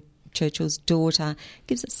Churchill's daughter,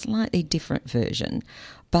 gives a slightly different version.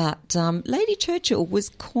 But Lady Churchill was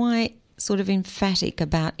quite sort of emphatic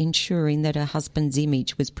about ensuring that her husband's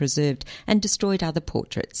image was preserved and destroyed other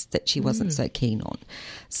portraits that she wasn't so keen on.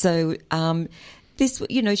 So this,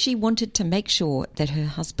 she wanted to make sure that her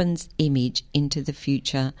husband's image into the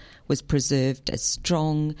future was preserved as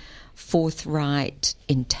strong, forthright,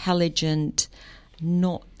 intelligent,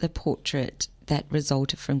 not the portrait that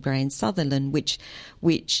resulted from Graham Sutherland, which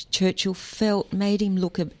Churchill felt made him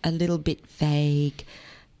look a little bit vague,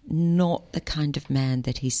 not the kind of man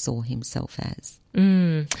that he saw himself as.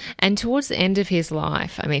 And towards the end of his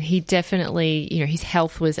life, I mean, he definitely, his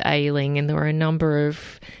health was ailing, and there were a number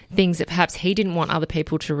of things that perhaps he didn't want other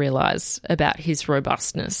people to realise about his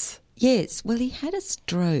robustness. Yes, well, he had a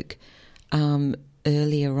stroke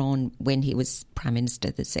earlier on when he was Prime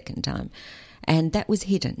Minister the second time, and that was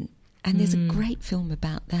hidden. And there's a great film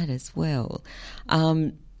about that as well.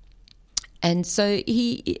 And so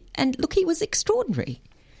he was extraordinary.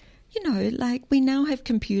 Like we now have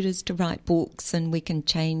computers to write books and we can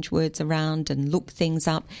change words around and look things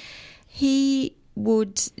up. He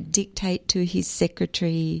would dictate to his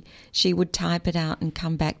secretary. She would type it out and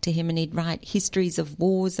come back to him, and he'd write histories of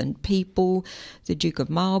wars and people, the Duke of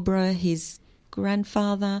Marlborough, his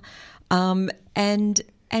grandfather. And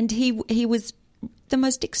he was the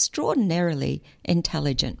most extraordinarily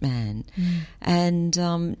intelligent man. And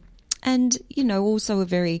also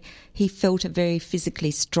he felt a very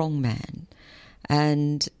physically strong man,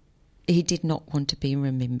 and he did not want to be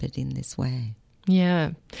remembered in this way.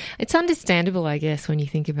 Yeah. It's understandable, I guess, when you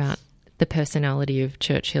think about the personality of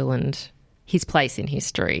Churchill and his place in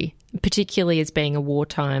history, particularly as being a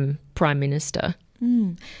wartime Prime Minister.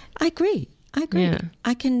 I agree. Yeah.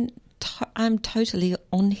 I'm totally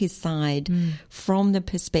on his side from the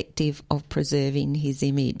perspective of preserving his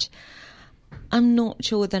image. I'm not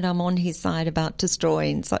sure that I'm on his side about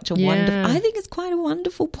destroying such a wonderful... I think it's quite a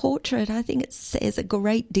wonderful portrait. I think it says a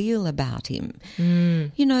great deal about him.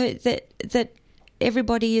 That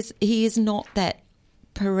everybody he is not that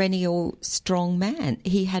perennial strong man.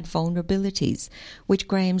 He had vulnerabilities, which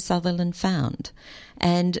Graham Sutherland found.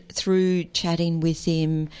 And through chatting with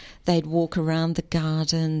him, they'd walk around the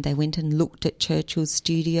garden. They went and looked at Churchill's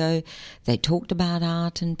studio. They talked about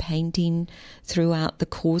art and painting throughout the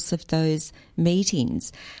course of those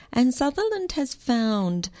meetings. And Sutherland has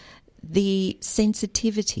found the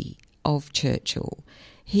sensitivity of Churchill.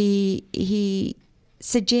 He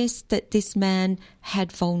suggests that this man had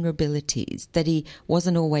vulnerabilities, that he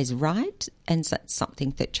wasn't always right, and that's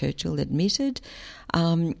something that Churchill admitted.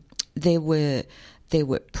 There were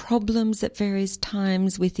problems at various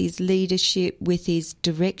times with his leadership, with his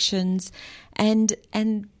directions, and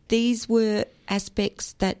these were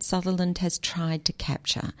aspects that Sutherland has tried to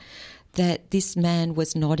capture, that this man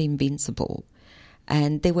was not invincible.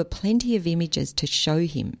 And there were plenty of images to show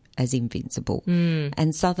him as invincible.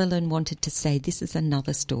 And Sutherland wanted to say, this is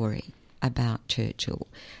another story about Churchill.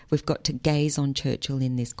 We've got to gaze on Churchill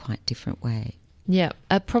in this quite different way. Yeah,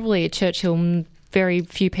 probably a Churchill very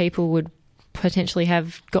few people would potentially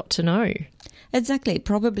have got to know. Exactly.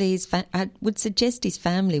 Probably I would suggest his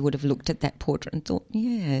family would have looked at that portrait and thought,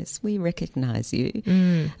 yes, we recognise you.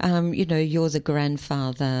 You're the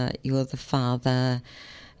grandfather, you're the father,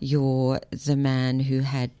 you're the man who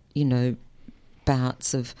had,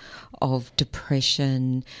 bouts of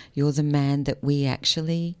depression. You're the man that we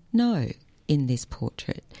actually know in this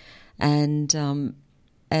portrait. And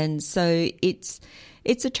so it's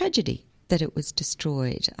a tragedy that it was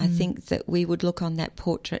destroyed. I think that we would look on that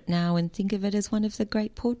portrait now and think of it as one of the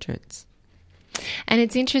great portraits. And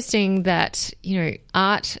it's interesting that,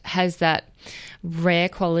 art has that rare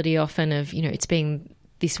quality often of, it's being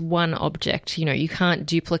this one object. You can't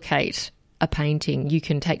duplicate a painting. You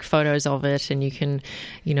can take photos of it and you can,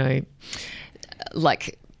 look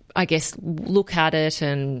at it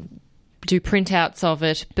and do printouts of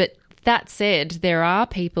it. But that said, there are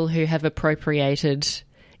people who have appropriated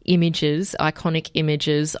images, iconic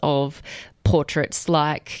images of portraits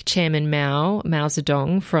like Chairman Mao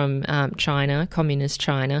Zedong from China, communist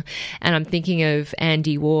China. And I'm thinking of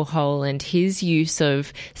Andy Warhol and his use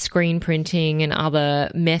of screen printing and other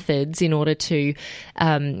methods in order to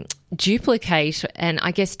duplicate and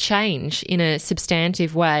I guess change in a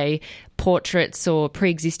substantive way portraits or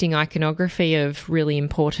pre-existing iconography of really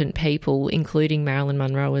important people, including Marilyn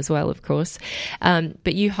Monroe as well, of course.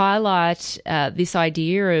 But you highlight this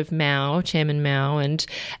idea of Mao, Chairman Mao, and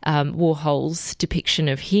Warhol's depiction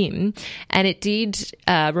of him. And it did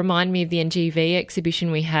remind me of the NGV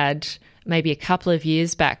exhibition we had maybe a couple of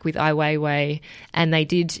years back with Ai Weiwei, and they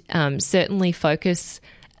did certainly focus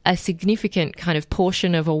a significant kind of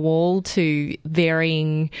portion of a wall to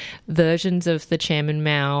varying versions of the Chairman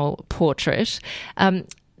Mao portrait.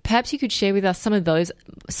 perhaps you could share with us some of those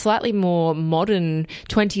slightly more modern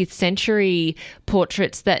 20th century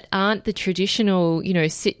portraits that aren't the traditional,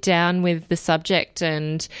 sit down with the subject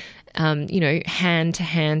and,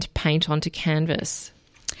 hand-to-hand paint onto canvas.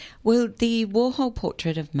 Well, the Warhol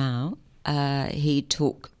portrait of Mao, he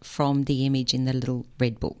took from the image in the Little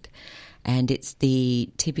Red Book, and it's the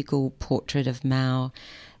typical portrait of Mao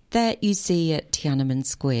that you see at Tiananmen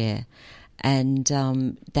Square. And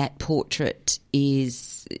that portrait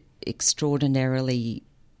is extraordinarily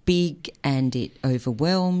big and it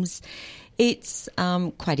overwhelms. It's,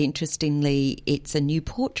 quite interestingly, it's a new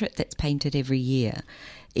portrait that's painted every year.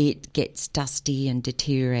 It gets dusty and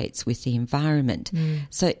deteriorates with the environment.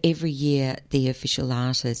 So every year the official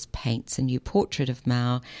artist paints a new portrait of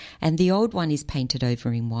Mao, and the old one is painted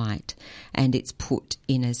over in white and it's put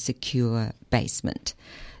in a secure basement.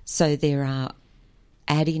 So there are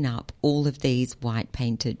adding up all of these white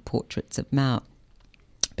painted portraits of Mao.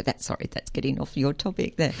 But that's getting off your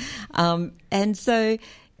topic there. And so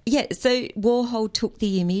Warhol took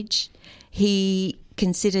the image. He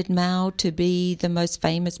considered Mao to be the most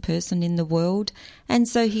famous person in the world, and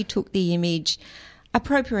so he took the image,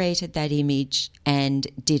 appropriated that image and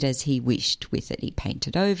did as he wished with it. He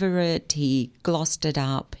painted over it, he glossed it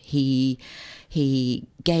up, he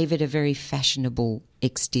gave it a very fashionable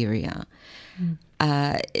exterior.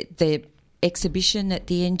 The exhibition at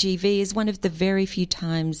the NGV is one of the very few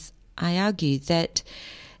times, I argue, that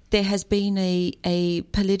there has been a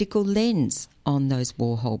political lens on those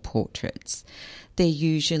Warhol portraits. They're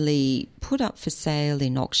usually put up for sale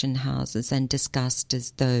in auction houses and discussed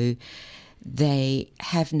as though they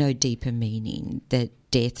have no deeper meaning, that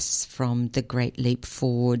deaths from the Great Leap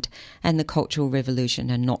Forward and the Cultural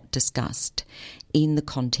Revolution are not discussed in the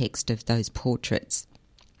context of those portraits.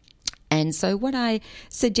 And so what I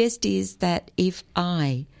suggest is that if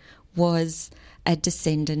I was a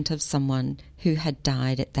descendant of someone who had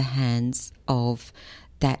died at the hands of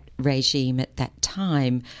that regime at that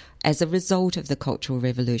time as a result of the Cultural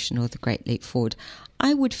Revolution or the Great Leap Forward,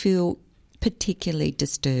 I would feel particularly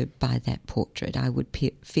disturbed by that portrait. I would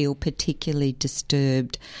feel particularly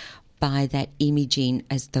disturbed by that imaging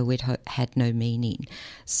as though it had no meaning.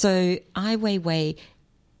 So Ai Weiwei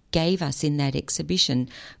gave us in that exhibition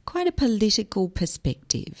quite a political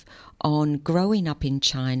perspective on growing up in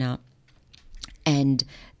China and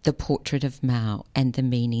the portrait of Mao and the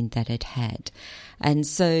meaning that it had. And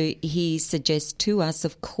so he suggests to us,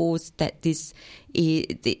 of course, that he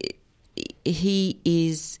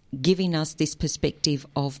is giving us this perspective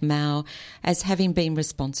of Mao as having been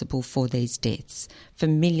responsible for these deaths, for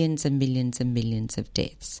millions and millions and millions of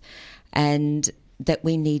deaths, and that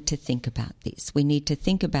we need to think about this. We need to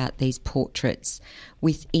think about these portraits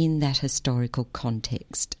within that historical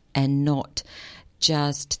context and not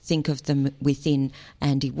just think of them within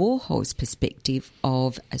Andy Warhol's perspective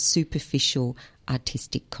of a superficial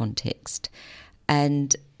artistic context.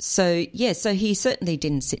 And so he certainly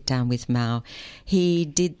didn't sit down with Mao. He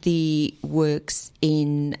did the works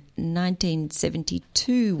in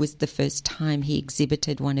 1972 was the first time he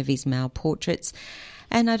exhibited one of his Mao portraits.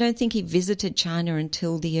 And I don't think he visited China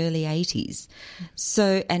until the early 80s.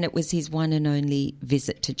 And it was his one and only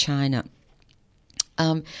visit to China.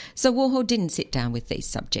 So Warhol didn't sit down with these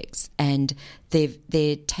subjects, and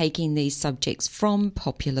they're taking these subjects from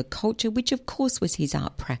popular culture, which of course was his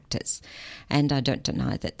art practice, and I don't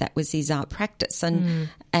deny that was his art practice. And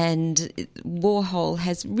Warhol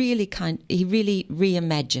has really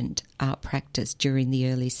reimagined art practice during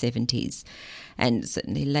the early 70s and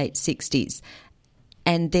certainly late 60s,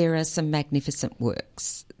 and there are some magnificent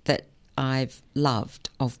works that I've loved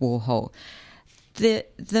of Warhol.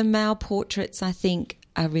 The Mao portraits, I think,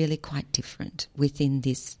 are really quite different within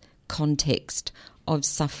this context of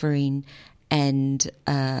suffering and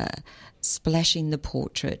splashing the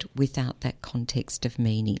portrait without that context of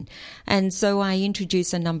meaning. And so I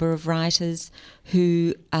introduce a number of writers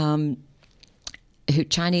who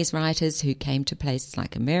Chinese writers who came to places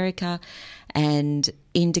like America and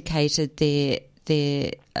indicated their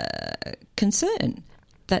concern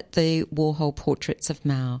that the Warhol portraits of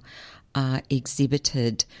Mao are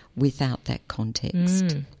exhibited without that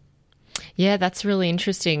context. Yeah, that's really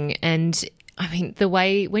interesting. And I mean, the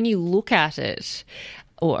way when you look at it,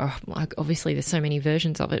 or obviously there's so many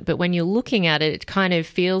versions of it, but when you're looking at it, it kind of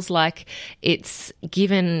feels like it's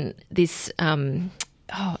given this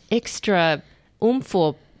extra oomph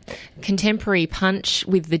or contemporary punch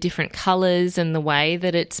with the different colours and the way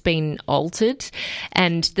that it's been altered,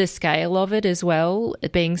 and the scale of it as well,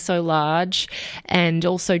 it being so large and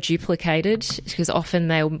also duplicated, because often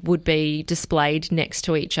they would be displayed next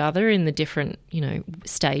to each other in the different,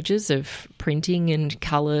 stages of printing and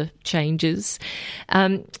colour changes.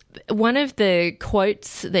 One of the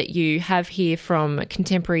quotes that you have here from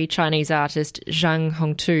contemporary Chinese artist Zhang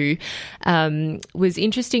Hongtu was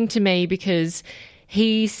interesting to me, because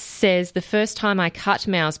he says, "The first time I cut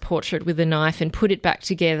Mao's portrait with a knife and put it back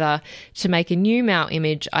together to make a new Mao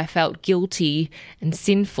image, I felt guilty and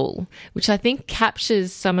sinful," which I think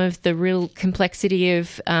captures some of the real complexity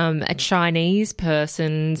of a Chinese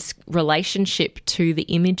person's relationship to the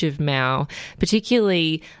image of Mao,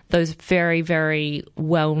 particularly those very, very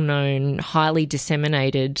well-known, highly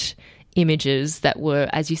disseminated images that were,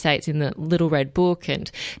 as you say, it's in the Little Red Book,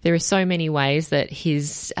 and there are so many ways that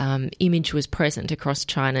his image was present across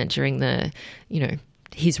China during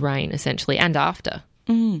his reign, essentially, and after.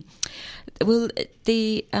 Well,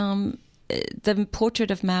 the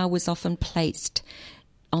portrait of Mao was often placed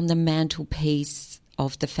on the mantelpiece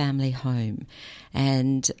of the family home,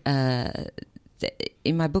 and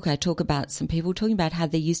in my book I talk about some people talking about how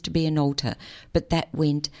there used to be an altar, but that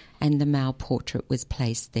went and the Mao portrait was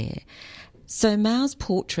placed there. So Mao's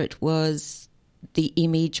portrait was the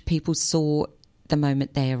image people saw the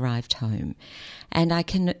moment they arrived home. And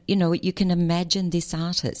you can imagine this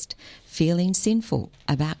artist feeling sinful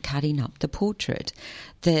about cutting up the portrait,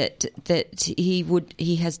 that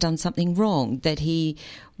he has done something wrong, that he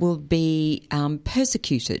will be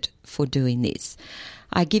persecuted for doing this.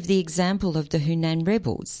 I give the example of the Hunan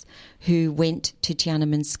rebels who went to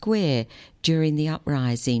Tiananmen Square during the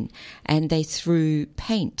uprising, and they threw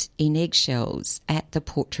paint in eggshells at the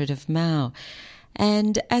portrait of Mao.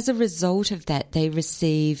 And as a result of that, they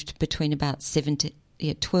received between about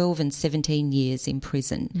 12 and 17 years in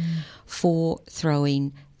prison for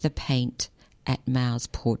throwing the paint at Mao's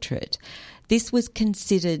portrait. This was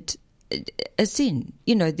considered a sin.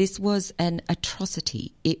 This was an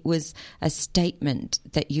atrocity. It was a statement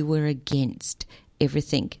that you were against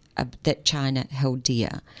everything that China held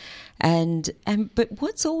dear. But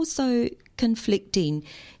what's also conflicting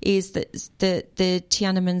is that the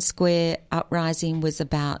Tiananmen Square uprising was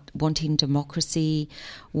about wanting democracy,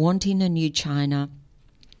 wanting a new China,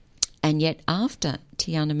 and yet after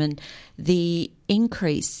Tiananmen, the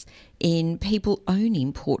increase in people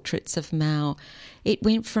owning portraits of Mao, it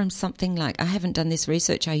went from something like, I haven't done this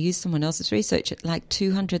research, I used someone else's research, like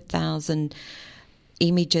 200,000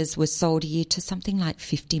 images were sold a year to something like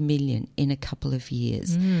 50 million in a couple of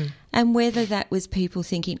years. And whether that was people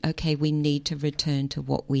thinking, okay, we need to return to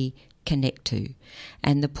what we connect to.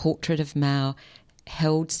 And the portrait of Mao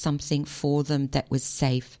held something for them that was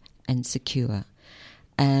safe and secure.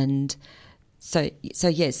 And so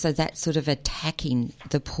that sort of attacking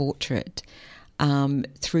the portrait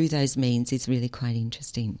through those means is really quite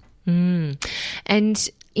interesting. And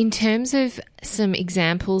in terms of some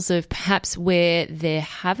examples of perhaps where there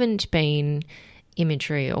haven't been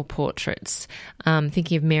imagery or portraits,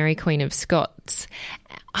 thinking of Mary Queen of Scots,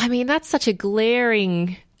 I mean, that's such a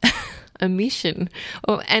glaring omission.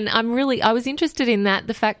 And I was interested in that,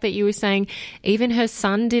 the fact that you were saying even her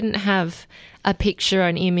son didn't have a picture,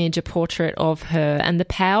 an image, a portrait of her, and the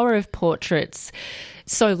power of portraits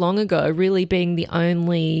so long ago really being the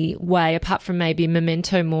only way, apart from maybe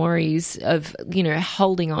memento moris, of,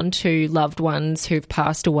 holding on to loved ones who've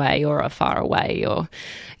passed away or are far away, or,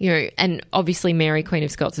 and obviously Mary Queen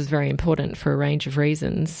of Scots is very important for a range of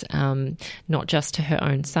reasons, not just to her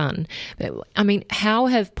own son. But, I mean, how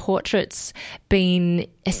have portraits been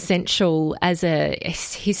essential as a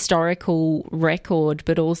historical record,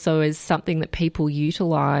 but also as something that people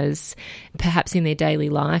utilise perhaps in their daily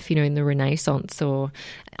life, in the Renaissance? Or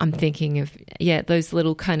I'm thinking of, those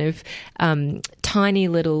little kind of tiny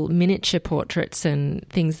little miniature portraits and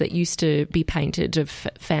things that used to be painted of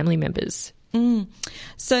family members.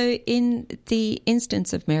 So in the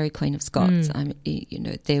instance of Mary Queen of Scots,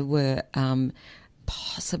 there were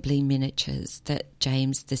possibly miniatures that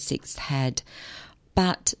James VI had.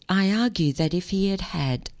 But I argue that if he had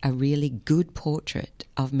had a really good portrait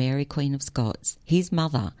of Mary Queen of Scots, his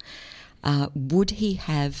mother, would he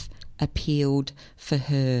have appealed for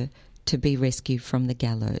her to be rescued from the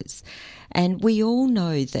gallows? And we all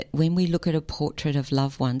know that when we look at a portrait of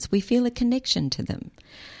loved ones, we feel a connection to them.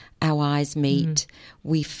 Our eyes meet,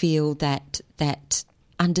 we feel that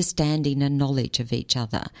understanding and knowledge of each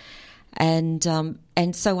other.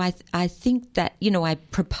 And so I think that, you know, I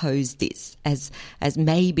proposed this as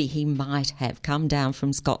maybe he might have come down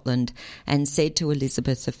from Scotland and said to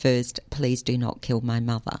Elizabeth I, please do not kill my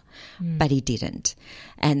mother. But he didn't.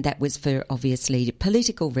 And that was for obviously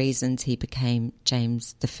political reasons. He became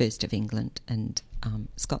James I of England and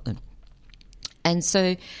Scotland. And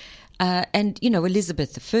so, and, you know,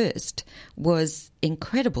 Elizabeth I was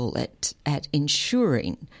incredible at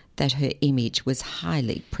ensuring that her image was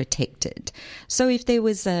highly protected. So if there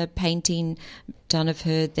was a painting done of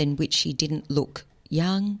her in which she didn't look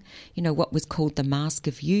young, you know, what was called the Mask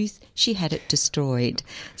of Youth, she had it destroyed.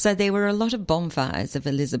 So there were a lot of bonfires of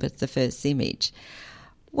Elizabeth I's image.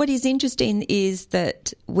 What is interesting is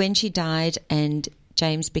that when she died and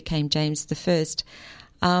James became James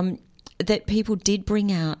I, that people did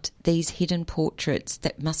bring out these hidden portraits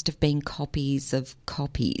that must have been copies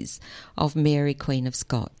of Mary, Queen of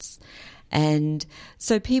Scots. And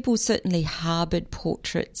so people certainly harboured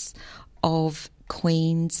portraits of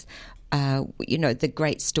queens, you know, the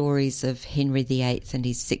great stories of Henry VIII and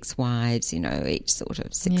his 6 wives, you know, each sort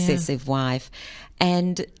of successive wife.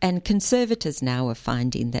 And conservators now are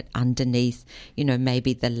finding that underneath, you know,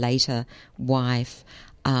 maybe the later wife,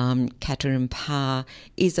 Catherine Parr,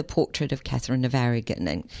 is a portrait of Catherine of Aragon,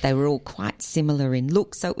 and they were all quite similar in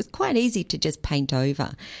look, so it was quite easy to just paint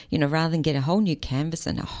over. You know, rather than get a whole new canvas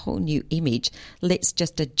and a whole new image, let's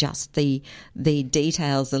just adjust the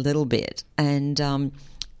details a little bit and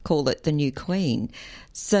call it the new queen.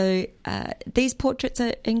 So these portraits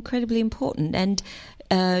are incredibly important. And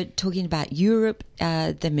talking about Europe,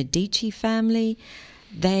 the Medici family,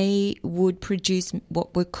 they would produce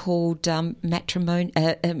what were called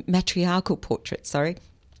matriarchal portraits,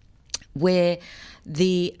 where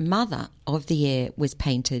the mother of the heir was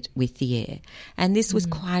painted with the heir. And this was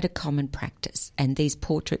quite a common practice. And these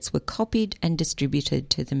portraits were copied and distributed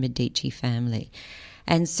to the Medici family.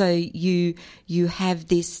 And so you have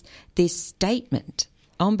this statement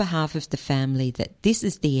on behalf of the family that this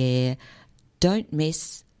is the heir, don't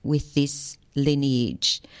mess with this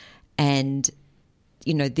lineage. And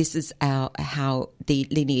you know, this is how the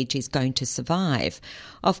lineage is going to survive.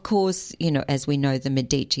 Of course, you know, as we know, the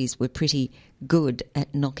Medicis were pretty good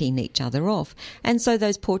at knocking each other off. And so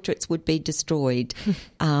those portraits would be destroyed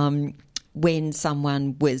when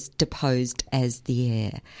someone was deposed as the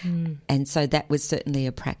heir. And so that was certainly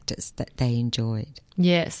a practice that they enjoyed.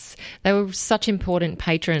 Yes. They were such important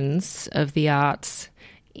patrons of the arts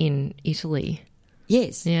in Italy.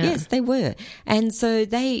 Yes, yes, they were. And so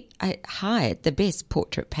they hired the best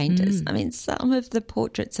portrait painters. I mean, some of the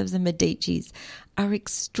portraits of the Medicis are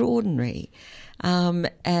extraordinary. And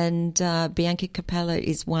Bianca Capello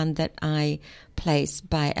is one that I place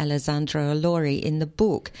by Alessandro Allori in the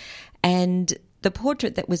book. And the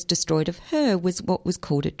portrait that was destroyed of her was what was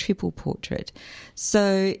called a triple portrait.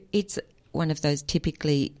 So it's one of those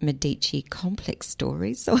typically Medici complex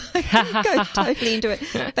stories, so I can't go totally into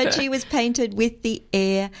it. But she was painted with the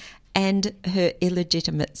heir and her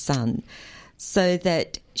illegitimate son so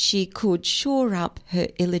that she could shore up her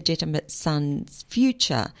illegitimate son's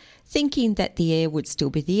future, thinking that the heir would still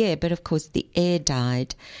be the heir. But, of course, the heir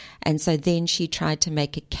died, and so then she tried to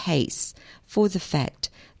make a case for the fact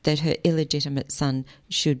that her illegitimate son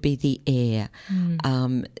should be the heir.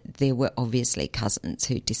 There were obviously cousins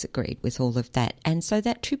who disagreed with all of that. And so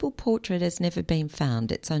that triple portrait has never been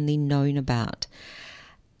found. It's only known about.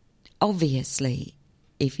 Obviously,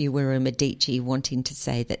 if you were a Medici wanting to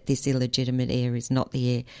say that this illegitimate heir is not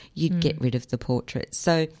the heir, you'd get rid of the portrait.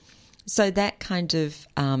 So that kind of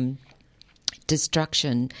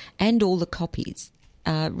destruction and all the copies,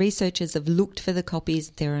 researchers have looked for the copies.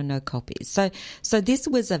 There are no copies. So this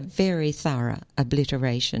was a very thorough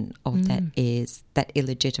obliteration of that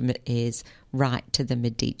illegitimate heir's right to the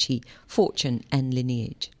Medici fortune and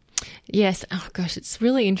lineage. Yes. Oh, gosh, it's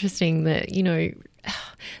really interesting that, you know,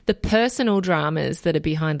 the personal dramas that are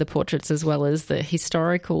behind the portraits as well as the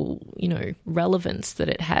historical, you know, relevance that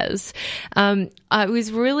it has. I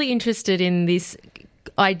was really interested in this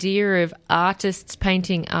idea of artists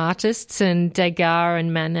painting artists and Degas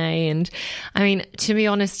and Manet. And I mean, to be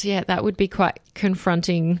honest, that would be quite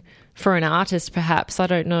confronting for an artist, perhaps. I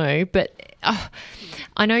don't know. But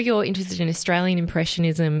I know you're interested in Australian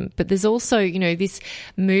Impressionism, but there's also, you know, this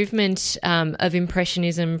movement of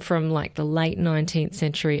Impressionism from like the late 19th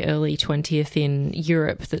century, early 20th in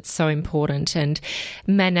Europe that's so important. And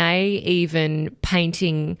Manet even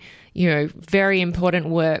painting, very important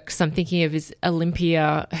works. I'm thinking of is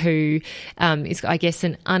Olympia, who is, I guess,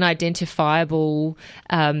 an unidentifiable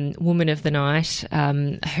woman of the night,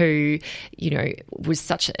 who, was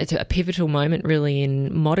such a pivotal moment really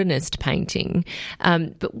in modernist painting.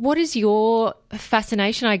 But what is your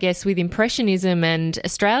fascination, I guess, with Impressionism and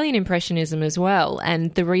Australian Impressionism as well,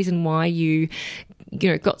 and the reason why you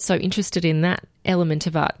got so interested in that element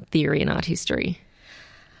of art theory and art history?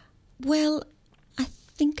 Well, I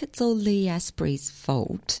think it's all Lee Asprey's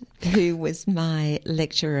fault, who was my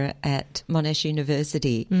lecturer at Monash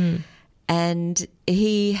University. And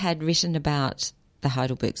he had written about the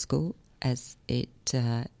Heidelberg School, as it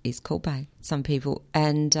is called by some people.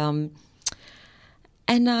 And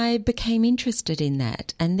I became interested in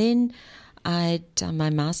that. And then I'd done my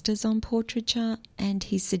master's on portraiture, and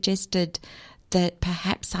he suggested that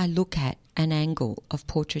perhaps I look at an angle of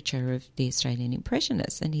portraiture of the Australian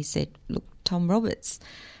Impressionists. And he said, look, Tom Roberts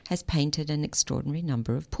has painted an extraordinary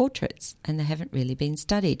number of portraits, and they haven't really been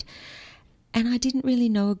studied. And I didn't really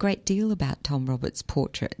know a great deal about Tom Roberts'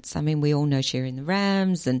 portraits. I mean, we all know Sharing the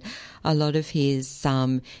Rams and a lot of his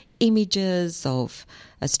images of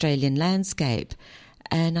Australian landscape.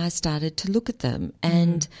 And I started to look at them,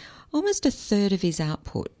 and almost a third of his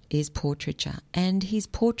output is portraiture. And his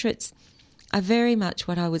portraits are very much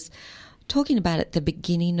what I was talking about at the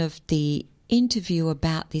beginning of the interview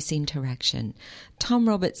about this interaction. Tom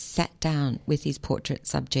Roberts sat down with his portrait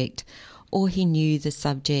subject, or he knew the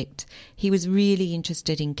subject. He was really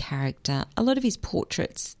interested in character. A lot of his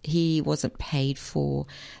portraits he wasn't paid for.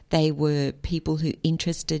 They were people who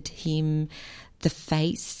interested him. The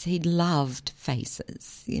face, he loved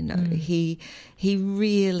faces, He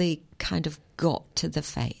really kind of got to the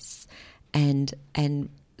face and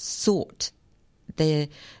sought the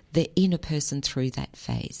inner person through that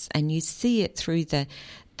face. And you see it through the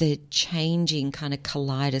changing kind of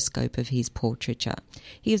kaleidoscope of his portraiture.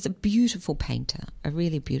 He was a beautiful painter, a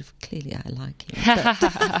really beautiful, clearly I like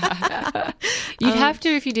him. You'd have to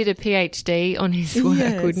if you did a PhD on his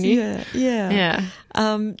work, wouldn't you? Yeah.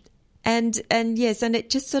 And yes, and it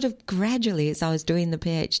just sort of gradually, as I was doing the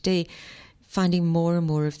PhD, finding more and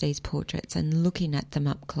more of these portraits and looking at them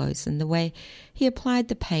up close, and the way he applied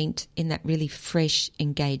the paint in that really fresh,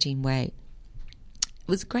 engaging way. It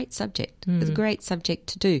was a great subject. It was a great subject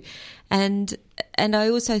to do. And I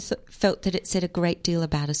also felt that it said a great deal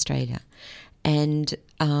about Australia and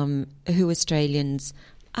who Australians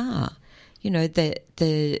are.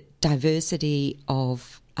 The diversity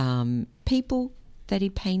of people that he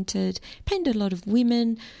painted a lot of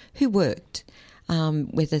women who worked,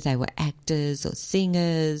 whether they were actors or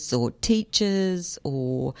singers or teachers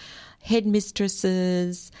or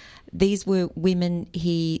headmistresses. These were women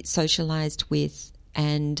he socialised with.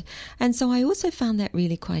 And so I also found that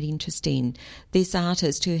really quite interesting. This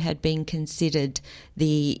artist, who had been considered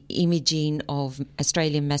the imaging of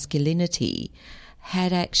Australian masculinity,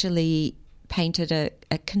 had actually painted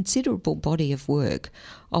a considerable body of work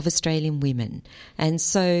of Australian women. And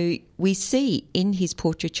so we see in his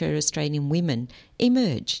portraiture Australian women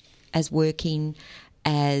emerge as working,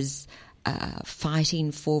 as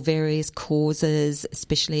fighting for various causes,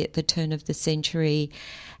 especially at the turn of the century.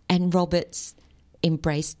 And Roberts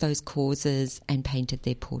embraced those causes and painted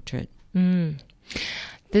their portrait.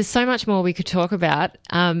 There's so much more we could talk about,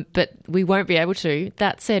 but we won't be able to.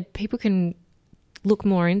 That said, people can look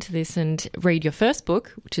more into this and read your first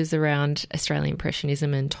book, which is around Australian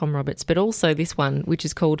Impressionism and Tom Roberts, but also this one, which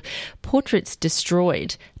is called Portraits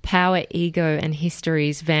Destroyed, Power, Ego and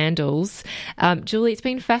History's Vandals. Julie, it's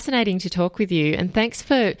been fascinating to talk with you, and thanks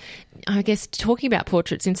for, I guess, talking about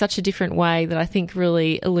portraits in such a different way that I think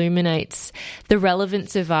really illuminates the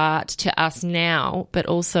relevance of art to us now, but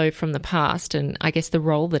also from the past, and I guess the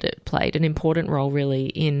role that it played, an important role really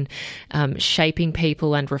in shaping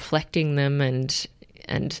people and reflecting them and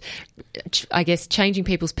I guess changing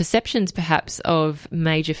people's perceptions perhaps of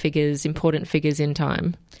major figures, important figures in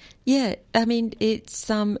time. Yeah, I mean, it's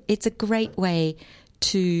a great way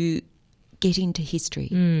to get into history.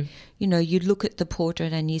 You look at the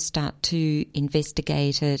portrait and you start to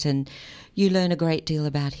investigate it, and you learn a great deal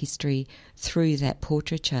about history through that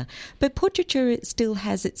portraiture. But portraiture, it still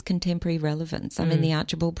has its contemporary relevance. I mean, the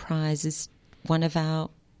Archibald Prize is one of our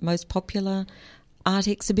most popular art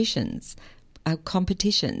exhibitions,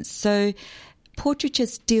 competitions. So portraiture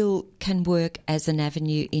still can work as an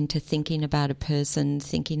avenue into thinking about a person,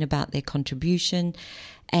 thinking about their contribution,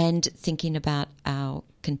 and thinking about our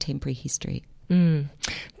contemporary history.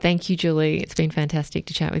 Thank you, Julie. It's been fantastic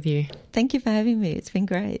to chat with you. Thank you for having me. It's been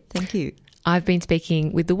great. Thank you. I've been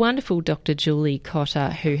speaking with the wonderful Dr. Julie Cotter,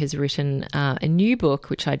 who has written a new book,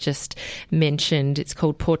 which I just mentioned. It's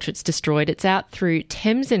called Portraits Destroyed. It's out through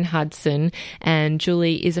Thames and Hudson, and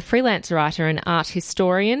Julie is a freelance writer and art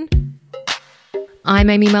historian. I'm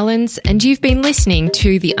Amy Mullins, and you've been listening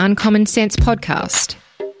to the Uncommon Sense podcast.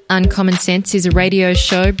 Uncommon Sense is a radio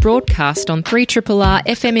show broadcast on 3RRR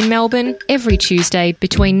FM in Melbourne every Tuesday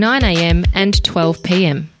between 9am and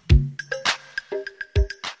 12pm.